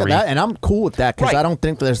ancestry. Yeah, and I'm cool with that because I don't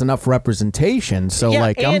think there's enough representation. So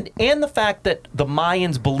and the fact that the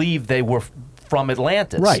Mayans believe they were from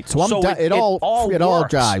Atlantis. Right. So it all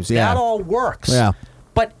jives. Yeah. That all works. Yeah.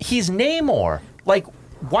 But he's Namor. Like,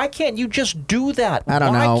 why can't you just do that? I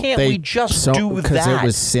don't know. Why can't we just do that? Because it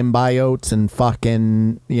was symbiotes and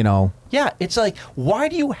fucking, Yeah, it's like, why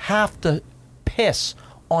do you have to piss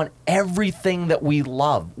on everything that we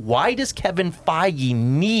love? Why does Kevin Feige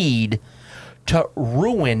need to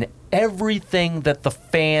ruin everything that the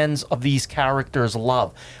fans of these characters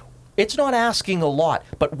love? It's not asking a lot,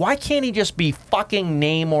 but why can't he just be fucking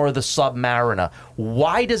Namor the Submariner?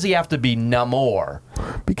 Why does he have to be Namor?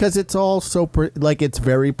 Because it's all so, it's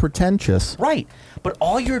very pretentious. Right. But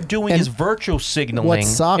all you're doing is virtue signaling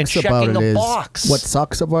and checking a box. What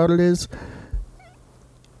sucks about it is,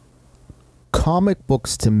 comic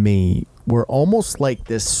books to me were almost like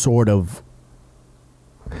this sort of,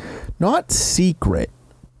 not secret,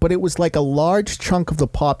 but it was like a large chunk of the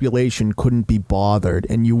population couldn't be bothered,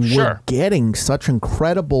 and you were getting such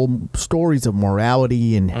incredible stories of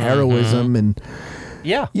morality and heroism and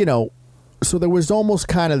so there was almost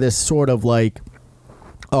kind of this sort of like,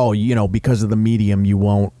 because of the medium you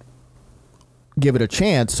won't give it a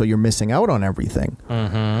chance, so you're missing out on everything.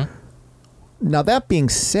 Now that being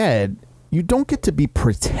said, you don't get to be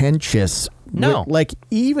pretentious. No. Like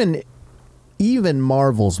even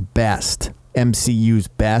Marvel's best, MCU's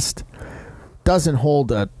best, doesn't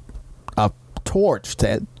hold a torch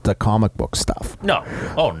to the comic book stuff. No.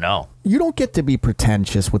 Oh, no. You don't get to be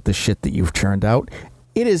pretentious with the shit that you've churned out.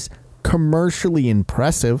 It is commercially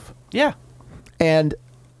impressive. Yeah. And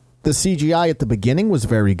the CGI at the beginning was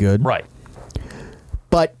very good. Right.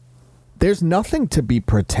 But there's nothing to be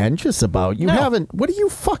pretentious about. You haven't. What do you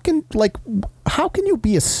fucking like? How can you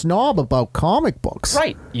be a snob about comic books?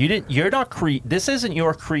 Right. You're not this isn't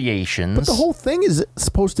your creations. But the whole thing is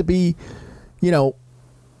supposed to be,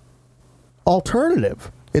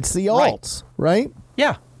 alternative. It's the alts, right?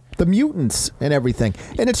 Yeah. The mutants and everything.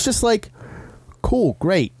 And it's just like, cool,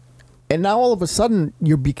 great. And now all of a sudden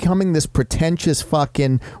you're becoming this pretentious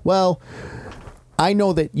fucking, well, I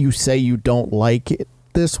know that you say you don't like it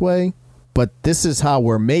this way, but this is how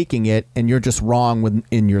we're making it, and you're just wrong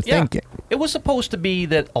in your thinking. It was supposed to be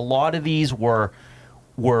that a lot of these were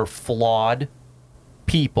flawed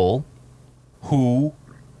people who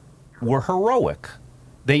were heroic.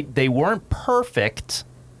 They weren't perfect,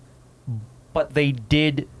 but they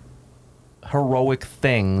did heroic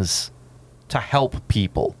things to help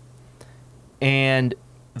people. And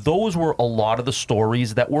those were a lot of the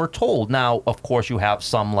stories that were told. Now, of course, you have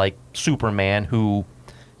some like Superman who,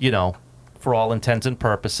 for all intents and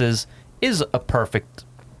purposes, is a perfect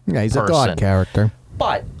he's person. A god character.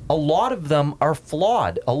 But a lot of them are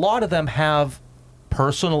flawed. A lot of them have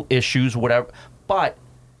personal issues, whatever. But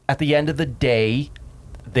at the end of the day,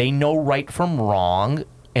 they know right from wrong,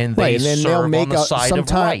 and they serve on the side of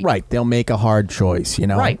right. Right, they'll make a hard choice,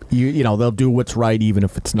 Right. They'll do what's right even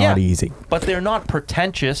if it's not easy. But they're not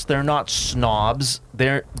pretentious. They're not snobs.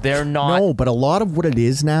 They're not. No, but a lot of what it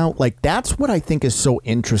is now, like that's what I think is so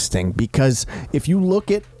interesting, because if you look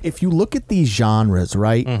at these genres,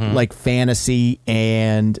 right, like fantasy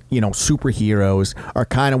and superheroes are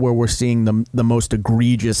kind of where we're seeing the most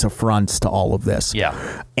egregious affronts to all of this.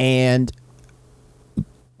 Yeah, and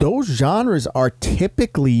those genres are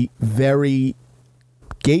typically very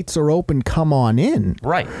gates are open, come on in,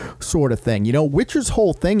 right, sort of thing. Witcher's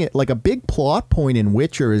whole thing, like a big plot point in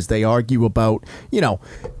Witcher is they argue about, it's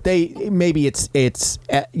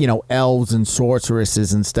elves and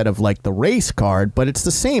sorceresses instead of like the race card, but it's the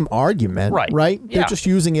same argument, right? Yeah. They're just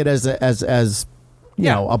using it as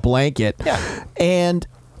a blanket, and.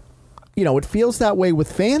 It feels that way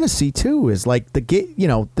with fantasy too. Is like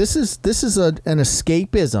this is an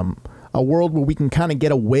escapism, a world where we can kind of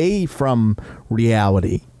get away from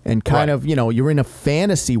reality and kind of you're in a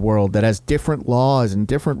fantasy world that has different laws and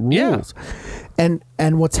different rules, and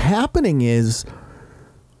what's happening is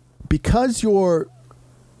because you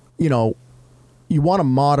want to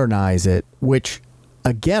modernize it, which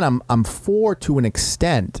again I'm for to an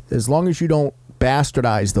extent, as long as you don't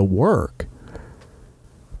bastardize the work,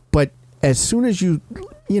 but as soon as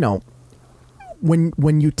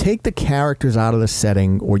when you take the characters out of the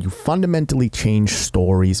setting, or you fundamentally change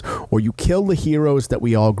stories, or you kill the heroes that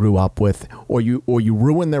we all grew up with, or you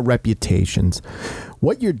ruin their reputations,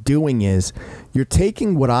 what you're doing is you're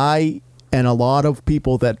taking what I and a lot of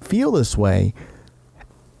people that feel this way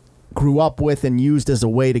grew up with and used as a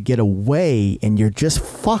way to get away, and you're just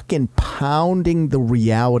fucking pounding the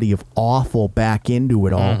reality of awful back into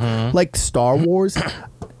it all. Like Star Wars,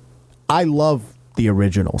 I love the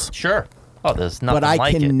originals. Sure. Oh, there's nothing but I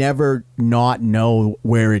like can it. never not know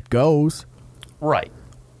where it goes. Right.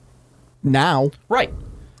 Now. Right.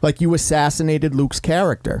 Like, you assassinated Luke's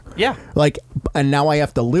character. Yeah. Like, and now I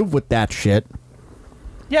have to live with that shit.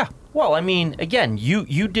 Yeah. Well, I mean, again, you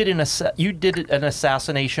did an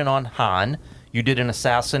assassination on Han. You did an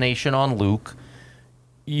assassination on Luke.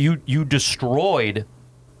 You destroyed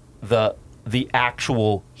the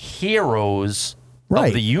actual heroes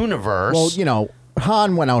of the universe. Well, you know,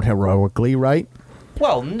 Han went out heroically, right?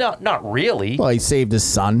 Well, not really. Well, he saved his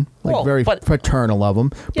son, like, very fraternal of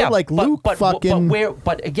him. Yeah, but like Luke,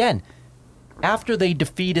 but again, after they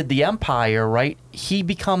defeated the Empire, right? He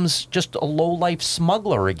becomes just a low-life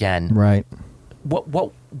smuggler again. Right.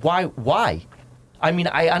 Why? I mean,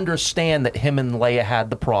 I understand that him and Leia had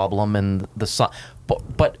the problem and the son,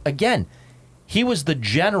 but again, he was the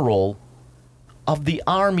general of the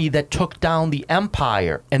army that took down the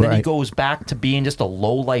Empire, and then he goes back to being just a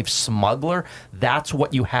low-life smuggler. That's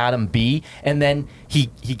what you had him be, and then he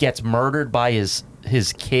gets murdered by his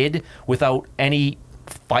kid without any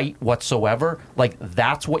fight whatsoever. Like,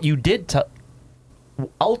 that's what you did to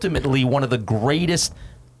ultimately one of the greatest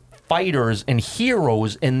fighters and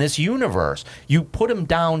heroes in this universe. You put him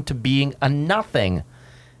down to being a nothing.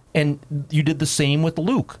 And you did the same with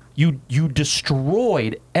Luke. You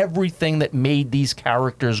destroyed everything that made these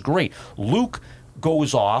characters great. Luke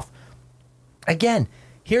goes off. Again,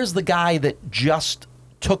 here's the guy that just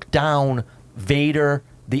took down Vader,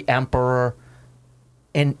 the Emperor,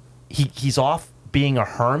 and he's off being a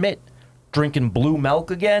hermit, drinking blue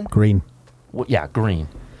milk again. Green. Well, yeah, green.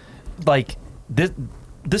 Like,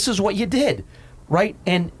 this is what you did. Right,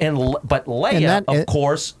 but Leia, of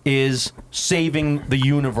course, is saving the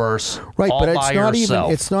universe all by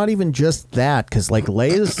herself. It's not even just that, because like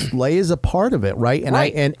Leia's a part of it, right?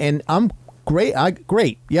 And and I'm great.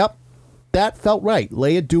 Great. Yep, that felt right.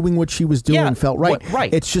 Leia doing what she was doing felt right.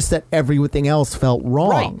 Right. It's just that everything else felt wrong.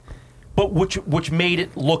 Right. But which made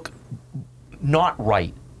it look not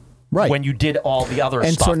right. Right. When you did all the other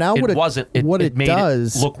and stuff. So now it made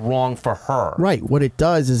it look wrong for her. Right. What it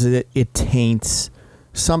does is it taints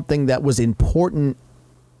something that was important,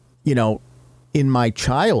 you know, in my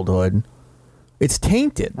childhood. It's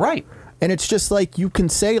tainted. Right. And it's just like, you can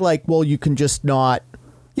say like, well, you can just not.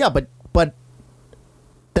 Yeah, but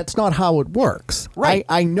that's not how it works. Right.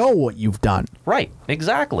 I know what you've done. Right.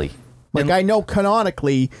 Exactly. Like, I know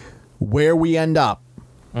canonically where we end up.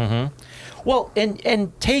 Mm-hmm. Well,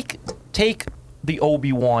 and take the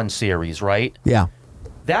Obi-Wan series, right? Yeah.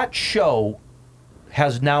 That show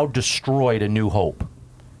has now destroyed A New Hope.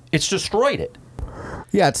 It's destroyed it.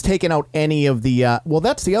 Yeah, it's taken out any of the. Well,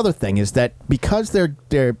 that's the other thing, is that because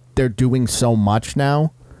they're doing so much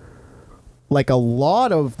now, like a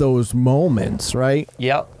lot of those moments, right?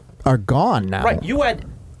 Yep. Are gone now. Right.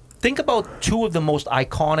 Think about two of the most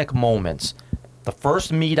iconic moments. The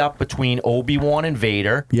first meetup between Obi-Wan and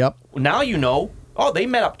Vader. Yep. Now you know, they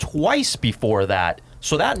met up twice before that.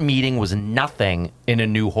 So that meeting was nothing in A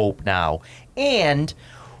New Hope now. And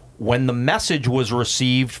when the message was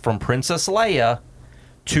received from Princess Leia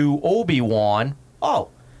to Obi-Wan,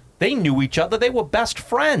 they knew each other. They were best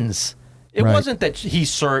friends. It wasn't that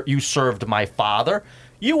you served my father.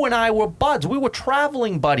 You and I were buds. We were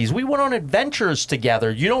traveling buddies. We went on adventures together.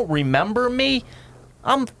 You don't remember me?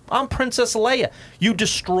 I'm Princess Leia. You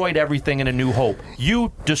destroyed everything in A New Hope.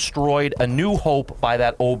 You destroyed A New Hope by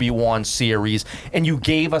that Obi-Wan series, and you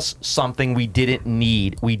gave us something we didn't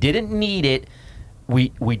need. We didn't need it. We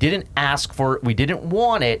didn't ask for it. We didn't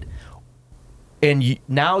want it. And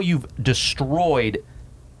now you've destroyed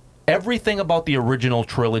everything about the original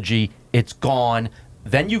trilogy. It's gone.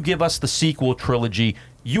 Then you give us the sequel trilogy.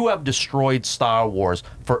 You have destroyed Star Wars.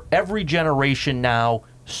 For every generation now,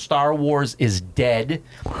 Star Wars is dead,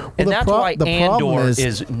 and that's why Andor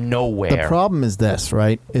is nowhere. The problem is this,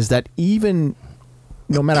 right? Is that even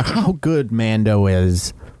no matter how good Mando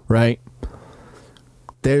is, right?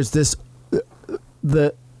 There's this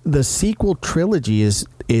the sequel trilogy is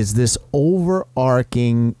this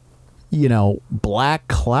overarching, you know, black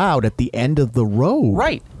cloud at the end of the road.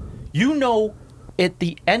 Right. You know, at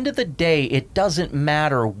the end of the day, it doesn't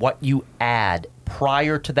matter what you add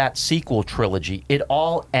prior to that sequel trilogy. It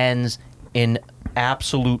all ends in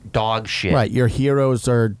absolute dog shit. Right. Your heroes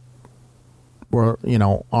aren't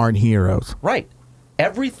heroes. Right.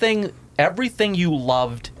 Everything you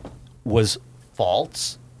loved was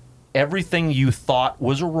false. Everything you thought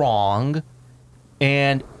was wrong,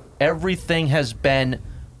 and everything has been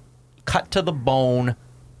cut to the bone.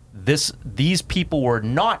 These people were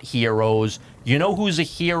not heroes. You know who's a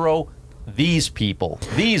hero? These people.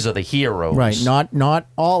 These are the heroes. Right. Not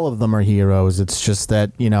all of them are heroes. It's just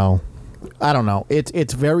that, I don't know.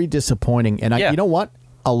 It's very disappointing. And you know what?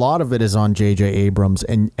 A lot of it is on J.J. Abrams.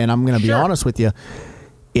 And I'm going to be honest with you.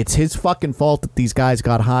 It's his fucking fault that these guys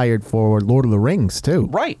got hired for Lord of the Rings, too.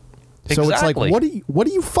 Right. So exactly. it's like, what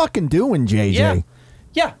are you fucking doing, JJ?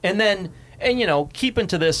 Yeah. And keeping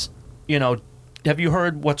to this, have you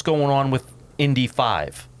heard what's going on with Indy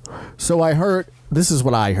 5? So I heard, this is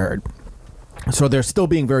what I heard. So they're still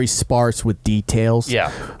being very sparse with details.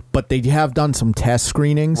 Yeah. But they have done some test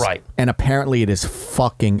screenings. Right. And apparently it is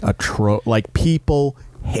fucking atrocious. Like, people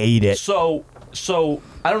hate it. So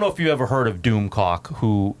I don't know if you ever heard of Doomcock,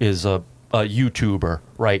 who is a YouTuber,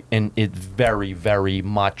 right? And it's very, very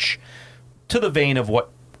much to the vein of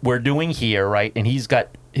what we're doing here, right? And he's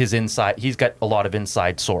got a lot of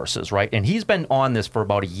inside sources, right? And he's been on this for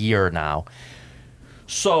about a year now.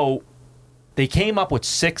 So they came up with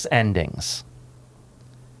 6 endings.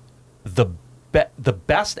 The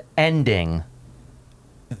best ending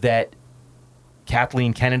that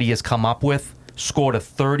Kathleen Kennedy has come up with scored a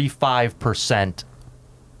 35%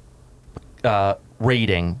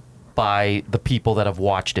 rating by the people that have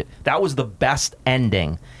watched it. That was the best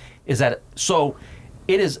ending. So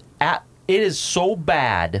it is so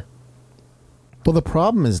bad. Well, the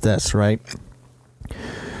problem is this, right?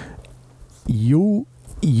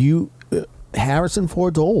 Harrison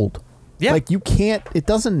Ford's old. Yeah. Like, you can't, it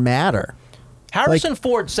doesn't matter. Harrison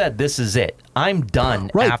Ford said, "This is it. I'm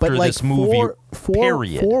done after this movie."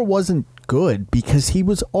 Period. 4 wasn't good because he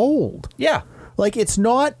was old. Yeah. Like, it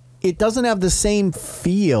doesn't have the same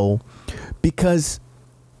feel because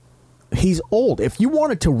he's old. If you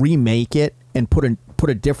wanted to remake it and put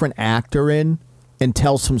a different actor in and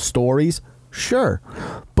tell some stories, sure.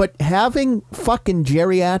 But having fucking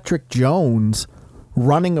geriatric Jones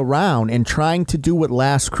running around and trying to do what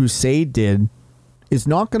Last Crusade did is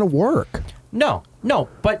not going to work. No.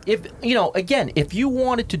 But if you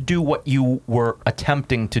wanted to do what you were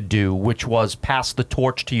attempting to do, which was pass the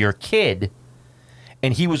torch to your kid,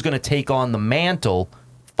 and he was going to take on the mantle,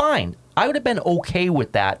 fine. I would have been okay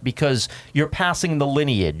with that because you're passing the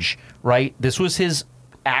lineage, right? This was his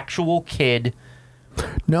actual kid.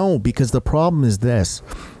 No, because the problem is this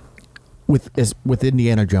with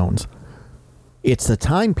Indiana Jones. It's the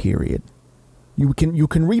time period. You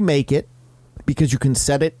can remake it because you can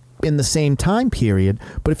set it in the same time period,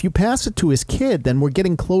 but if you pass it to his kid, then we're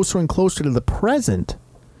getting closer and closer to the present.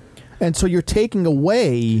 And so you're taking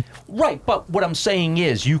away. Right, but what I'm saying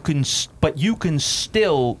is you can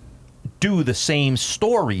still do the same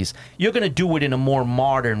stories. You're going to do it in a more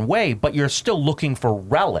modern way, but you're still looking for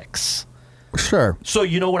relics. Sure. So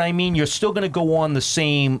you know what I mean? You're still going to go on the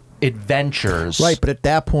same adventures. Right, but at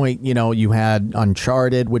that point, you had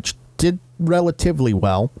Uncharted, which did relatively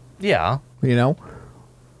well. Yeah.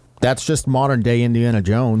 That's just modern day Indiana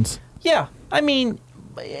Jones. Yeah. I mean,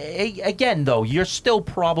 again, though, you're still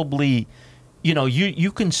probably,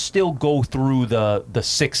 you can still go through the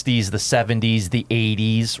 60s, the 70s, the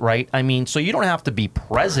 80s, right? I mean, so you don't have to be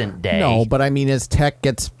present day. No, but I mean, as tech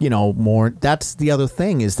gets, more, that's the other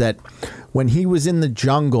thing is that when he was in the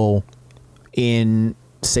jungle in,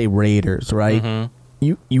 say, Raiders, right?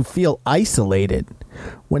 Mm-hmm. You feel isolated.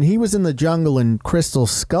 When he was in the jungle in Crystal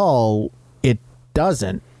Skull, it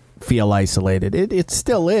doesn't feel isolated. It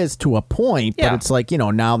still is to a point, but it's like,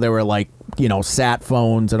 now there were like, sat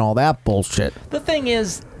phones and all that bullshit. The thing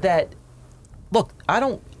is that, look, I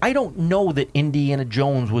don't know that Indiana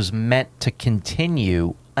Jones was meant to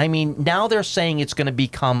continue. I mean, now they're saying it's going to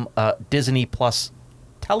become a Disney Plus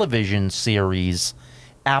television series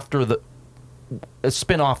after a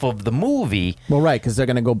spin-off of the movie. Well, right, because they're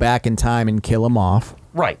going to go back in time and kill him off.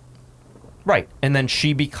 Right. And then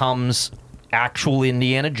she becomes actual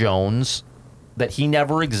Indiana Jones, that he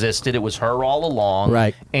never existed. It was her all along.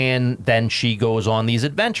 Right. And then she goes on these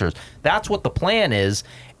adventures. That's what the plan is.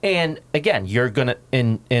 And again, you're gonna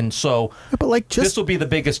and so but like this will be the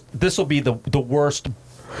biggest, this will be the worst.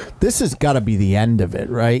 This has got to be the end of it,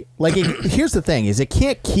 right? Like, here's the thing: is it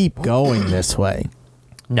can't keep going this way.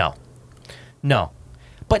 No.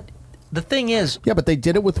 But the thing is, yeah, but they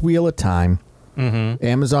did it with Wheel of Time. Mm-hmm.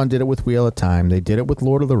 Amazon did it with Wheel of Time. They did it with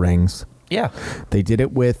Lord of the Rings. Yeah. They did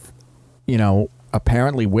it with,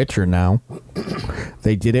 apparently Witcher now.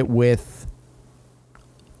 They did it with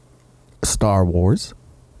Star Wars,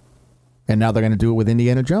 and now they're going to do it with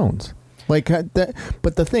Indiana Jones. Like,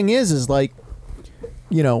 but the thing is like,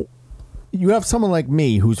 you know, you have someone like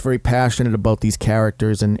me who's very passionate about these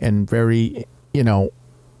characters and very, you know,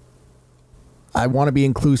 I want to be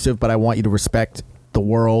inclusive, but I want you to respect the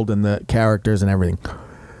world and the characters and everything.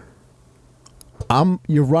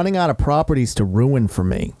 You're running out of properties to ruin for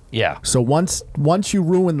me. Yeah. So once you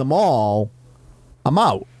ruin them all, I'm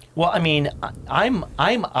out. Well, I mean, I'm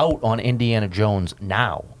out on Indiana Jones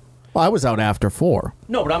now. Well, I was out after 4.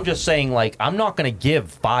 No, but I'm just saying, like, I'm not going to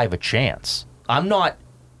give 5 a chance. I'm not,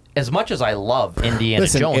 as much as I love Indiana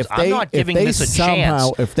Jones, I'm not giving this a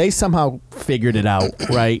chance. If they somehow figured it out,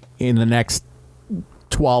 right, in the next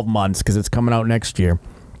 12 months, because it's coming out next year,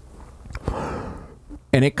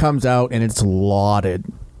 and it comes out and it's lauded,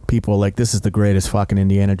 people are like, this is the greatest fucking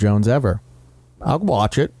Indiana Jones ever. I'll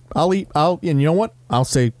watch it. And you know what? I'll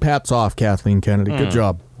say, hats off, Kathleen Kennedy. Good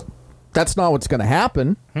job. That's not what's going to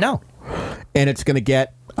happen. No. And it's going to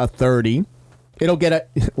get a 30. It'll get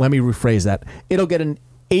let me rephrase that. It'll get an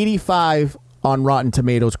 85 on Rotten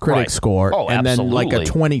Tomatoes critic score. Oh, and absolutely. then like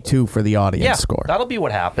a 22 for the audience score. That'll be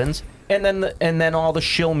what happens. And then all the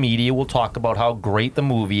shill media will talk about how great the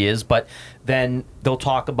movie is, but then they'll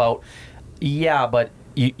talk about, but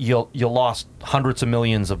you lost hundreds of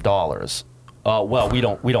millions of dollars. Well, we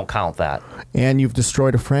don't count that. And you've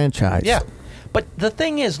destroyed a franchise. Yeah. But the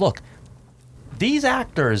thing is, look, these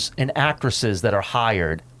actors and actresses that are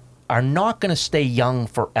hired are not going to stay young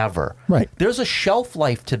forever. Right. There's a shelf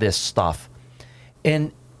life to this stuff.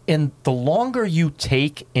 And the longer you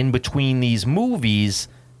take in between these movies,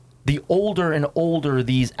 the older and older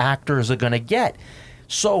these actors are going to get.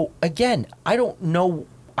 So, again, I don't know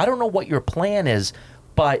what your plan is,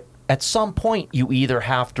 but at some point you either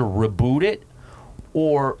have to reboot it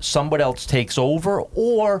or somebody else takes over,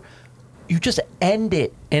 or you just end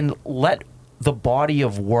it and let the body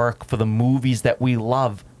of work for the movies that we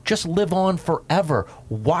love just live on forever.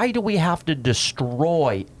 Why do we have to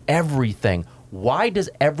destroy everything? Why does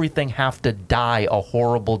everything have to die a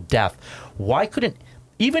horrible death? Why couldn't,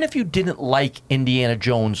 even if you didn't like Indiana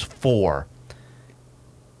Jones 4,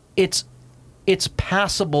 it's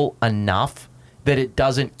passable enough that it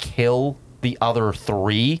doesn't kill the other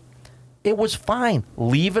 3. It was fine.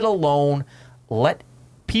 Leave it alone. Let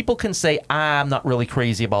people can say, I'm not really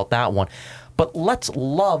crazy about that one. But let's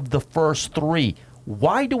love the first 3.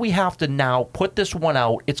 Why do we have to now put this one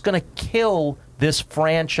out? It's going to kill this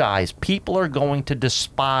franchise. People are going to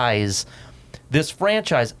despise this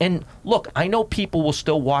franchise. And look, I know people will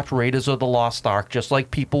still watch Raiders of the Lost Ark just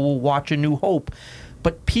like people will watch A New Hope.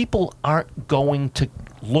 But people aren't going to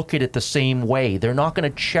look at it the same way. They're not going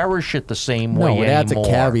to cherish it the same way anymore. No, it adds a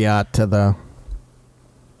caveat to the...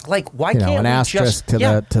 Like, why can't an we asterisk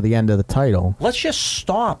just... to the end of the title. Let's just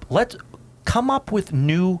stop. Let's come up with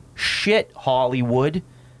new shit, Hollywood,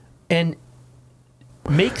 and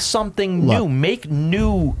make something new. Make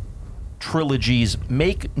new trilogies.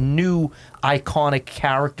 Make new iconic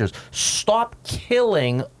characters. Stop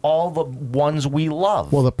killing all the ones we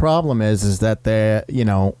love. Well, the problem is that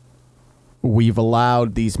we've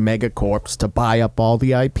allowed these megacorps to buy up all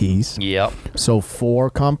the IPs. Yep. So 4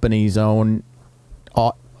 companies own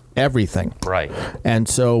everything. Right. And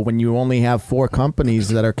so when you only have 4 companies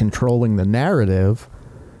that are controlling the narrative,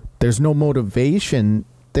 there's no motivation.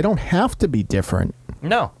 They don't have to be different.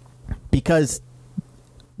 No. Because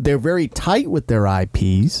they're very tight with their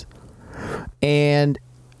IPs. And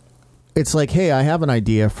it's like, hey, I have an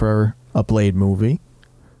idea for a Blade movie.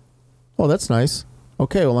 Oh, that's nice.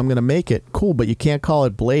 Okay, well, I'm going to make it. Cool, but you can't call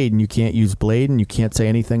it Blade, and you can't use Blade, and you can't say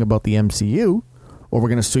anything about the MCU, or we're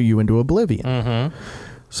going to sue you into oblivion. Mm-hmm.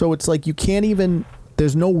 So it's like you can't even...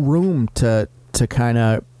 There's no room to kind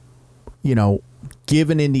of, give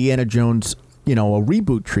an Indiana Jones, a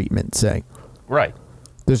reboot treatment, say. Right.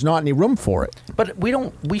 There's not any room for it. But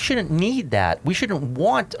we shouldn't need that. We shouldn't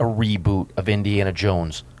want a reboot of Indiana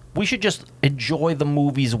Jones. We should just enjoy the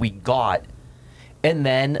movies we got and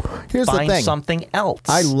then find something else.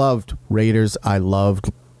 I loved Raiders. I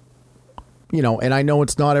loved, and I know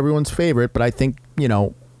it's not everyone's favorite, but I think,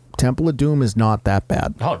 Temple of Doom is not that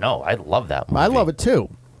bad. Oh, no. I love that movie. I love it, too.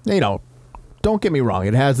 Don't get me wrong.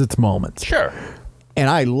 It has its moments. Sure. And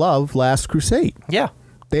I love Last Crusade. Yeah.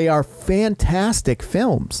 They are fantastic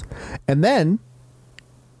films. And then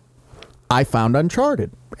I found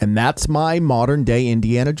Uncharted. And that's my modern day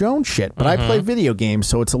Indiana Jones shit. But I play video games,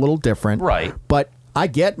 so it's a little different. Right. But I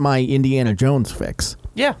get my Indiana Jones fix.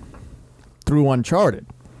 Yeah. Through Uncharted.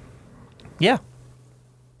 Yeah.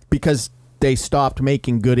 Because they stopped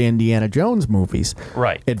making good Indiana Jones movies.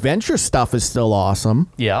 Right. Adventure stuff is still awesome.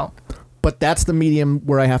 Yeah. But that's the medium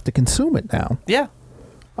where I have to consume it now. Yeah.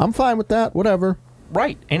 I'm fine with that. Whatever.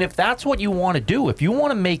 Right. And if that's what you want to do, if you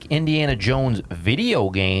want to make Indiana Jones video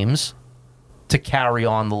games to carry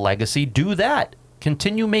on the legacy, do that.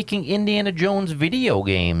 Continue making Indiana Jones video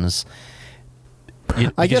games.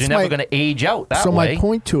 I guess you're never going to age out that way. So my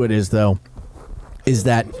point to it is, though, is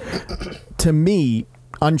that to me,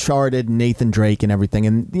 Uncharted, Nathan Drake and everything,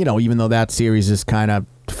 and, you know, even though that series is kind of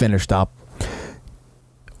finished up,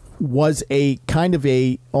 was a kind of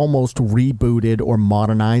a almost rebooted or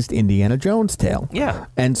modernized Indiana Jones tale. Yeah.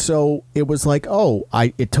 And so it was like,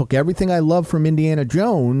 it took everything I love from Indiana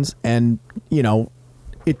Jones and, you know,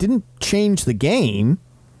 it didn't change the game.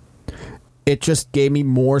 It just gave me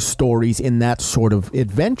more stories in that sort of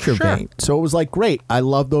adventure vein. So it was like, great, I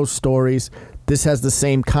love those stories. This has the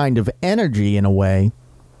same kind of energy in a way.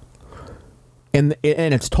 And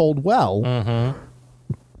it's told well. Mm-hmm.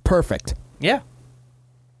 Perfect. Yeah.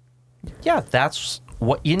 Yeah, that's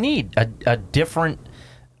what you need. A different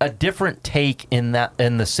take in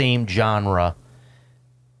the same genre.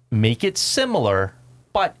 Make it similar,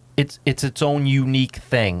 but it's its own unique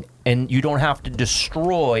thing, and you don't have to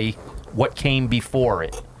destroy what came before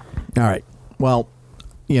it. All right. Well,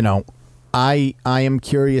 you know, I am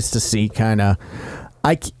curious to see kind of.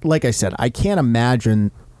 Like I said, I can't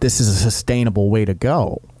imagine this is a sustainable way to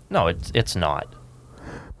go. No, it's not.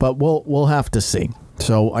 But we'll have to see.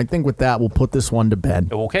 So I think with that, we'll put this one to bed.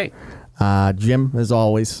 Okay. Jim, as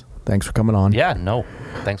always, thanks for coming on. Yeah, no.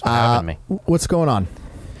 Thanks for having me. What's going on?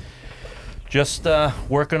 Just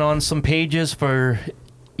working on some pages for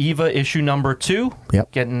Eva issue number 2.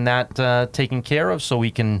 Yep. Getting that taken care of so we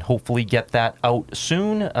can hopefully get that out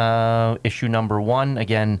soon. Issue number 1,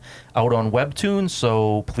 again, out on Webtoon,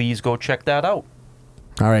 so please go check that out.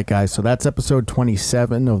 All right, guys. So that's episode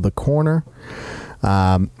 27 of The Corner.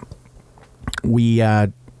 We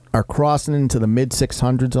are crossing into the mid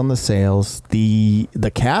 600s on the sales. The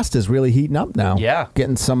cast is really heating up now. Yeah.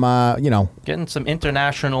 Getting some, Getting some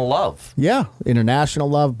international love. Yeah,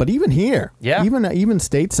 international love, but even here. Yeah. Even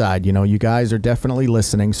stateside, you know, you guys are definitely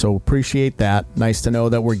listening, so appreciate that. Nice to know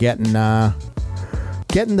that we're getting the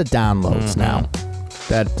downloads now.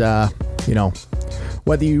 That, you know,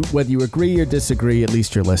 whether you agree or disagree, at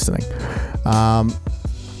least you're listening.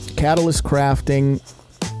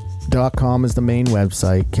 CatalystCrafting.com is the main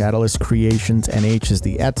website. Catalyst Creations NH is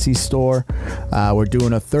the Etsy store. We're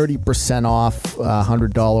doing a 30% off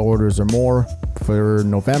 $100 orders or more for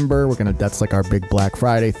November. That's like our big Black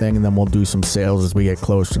Friday thing, and then we'll do some sales as we get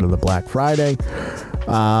closer to the Black Friday.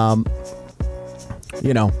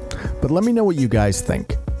 You know, but let me know what you guys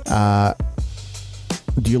think.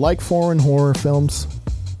 Do you like foreign horror films?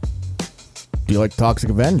 Do you like Toxic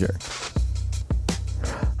Avenger?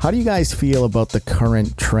 How do you guys feel about the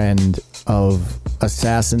current trend of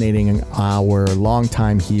assassinating our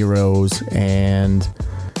longtime heroes and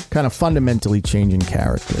kind of fundamentally changing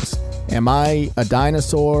characters? Am I a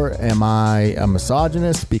dinosaur? Am I a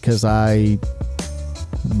misogynist because I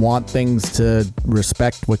want things to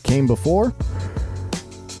respect what came before?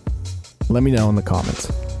 Let me know in the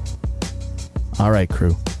comments. All right,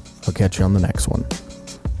 crew. I'll catch you on the next one.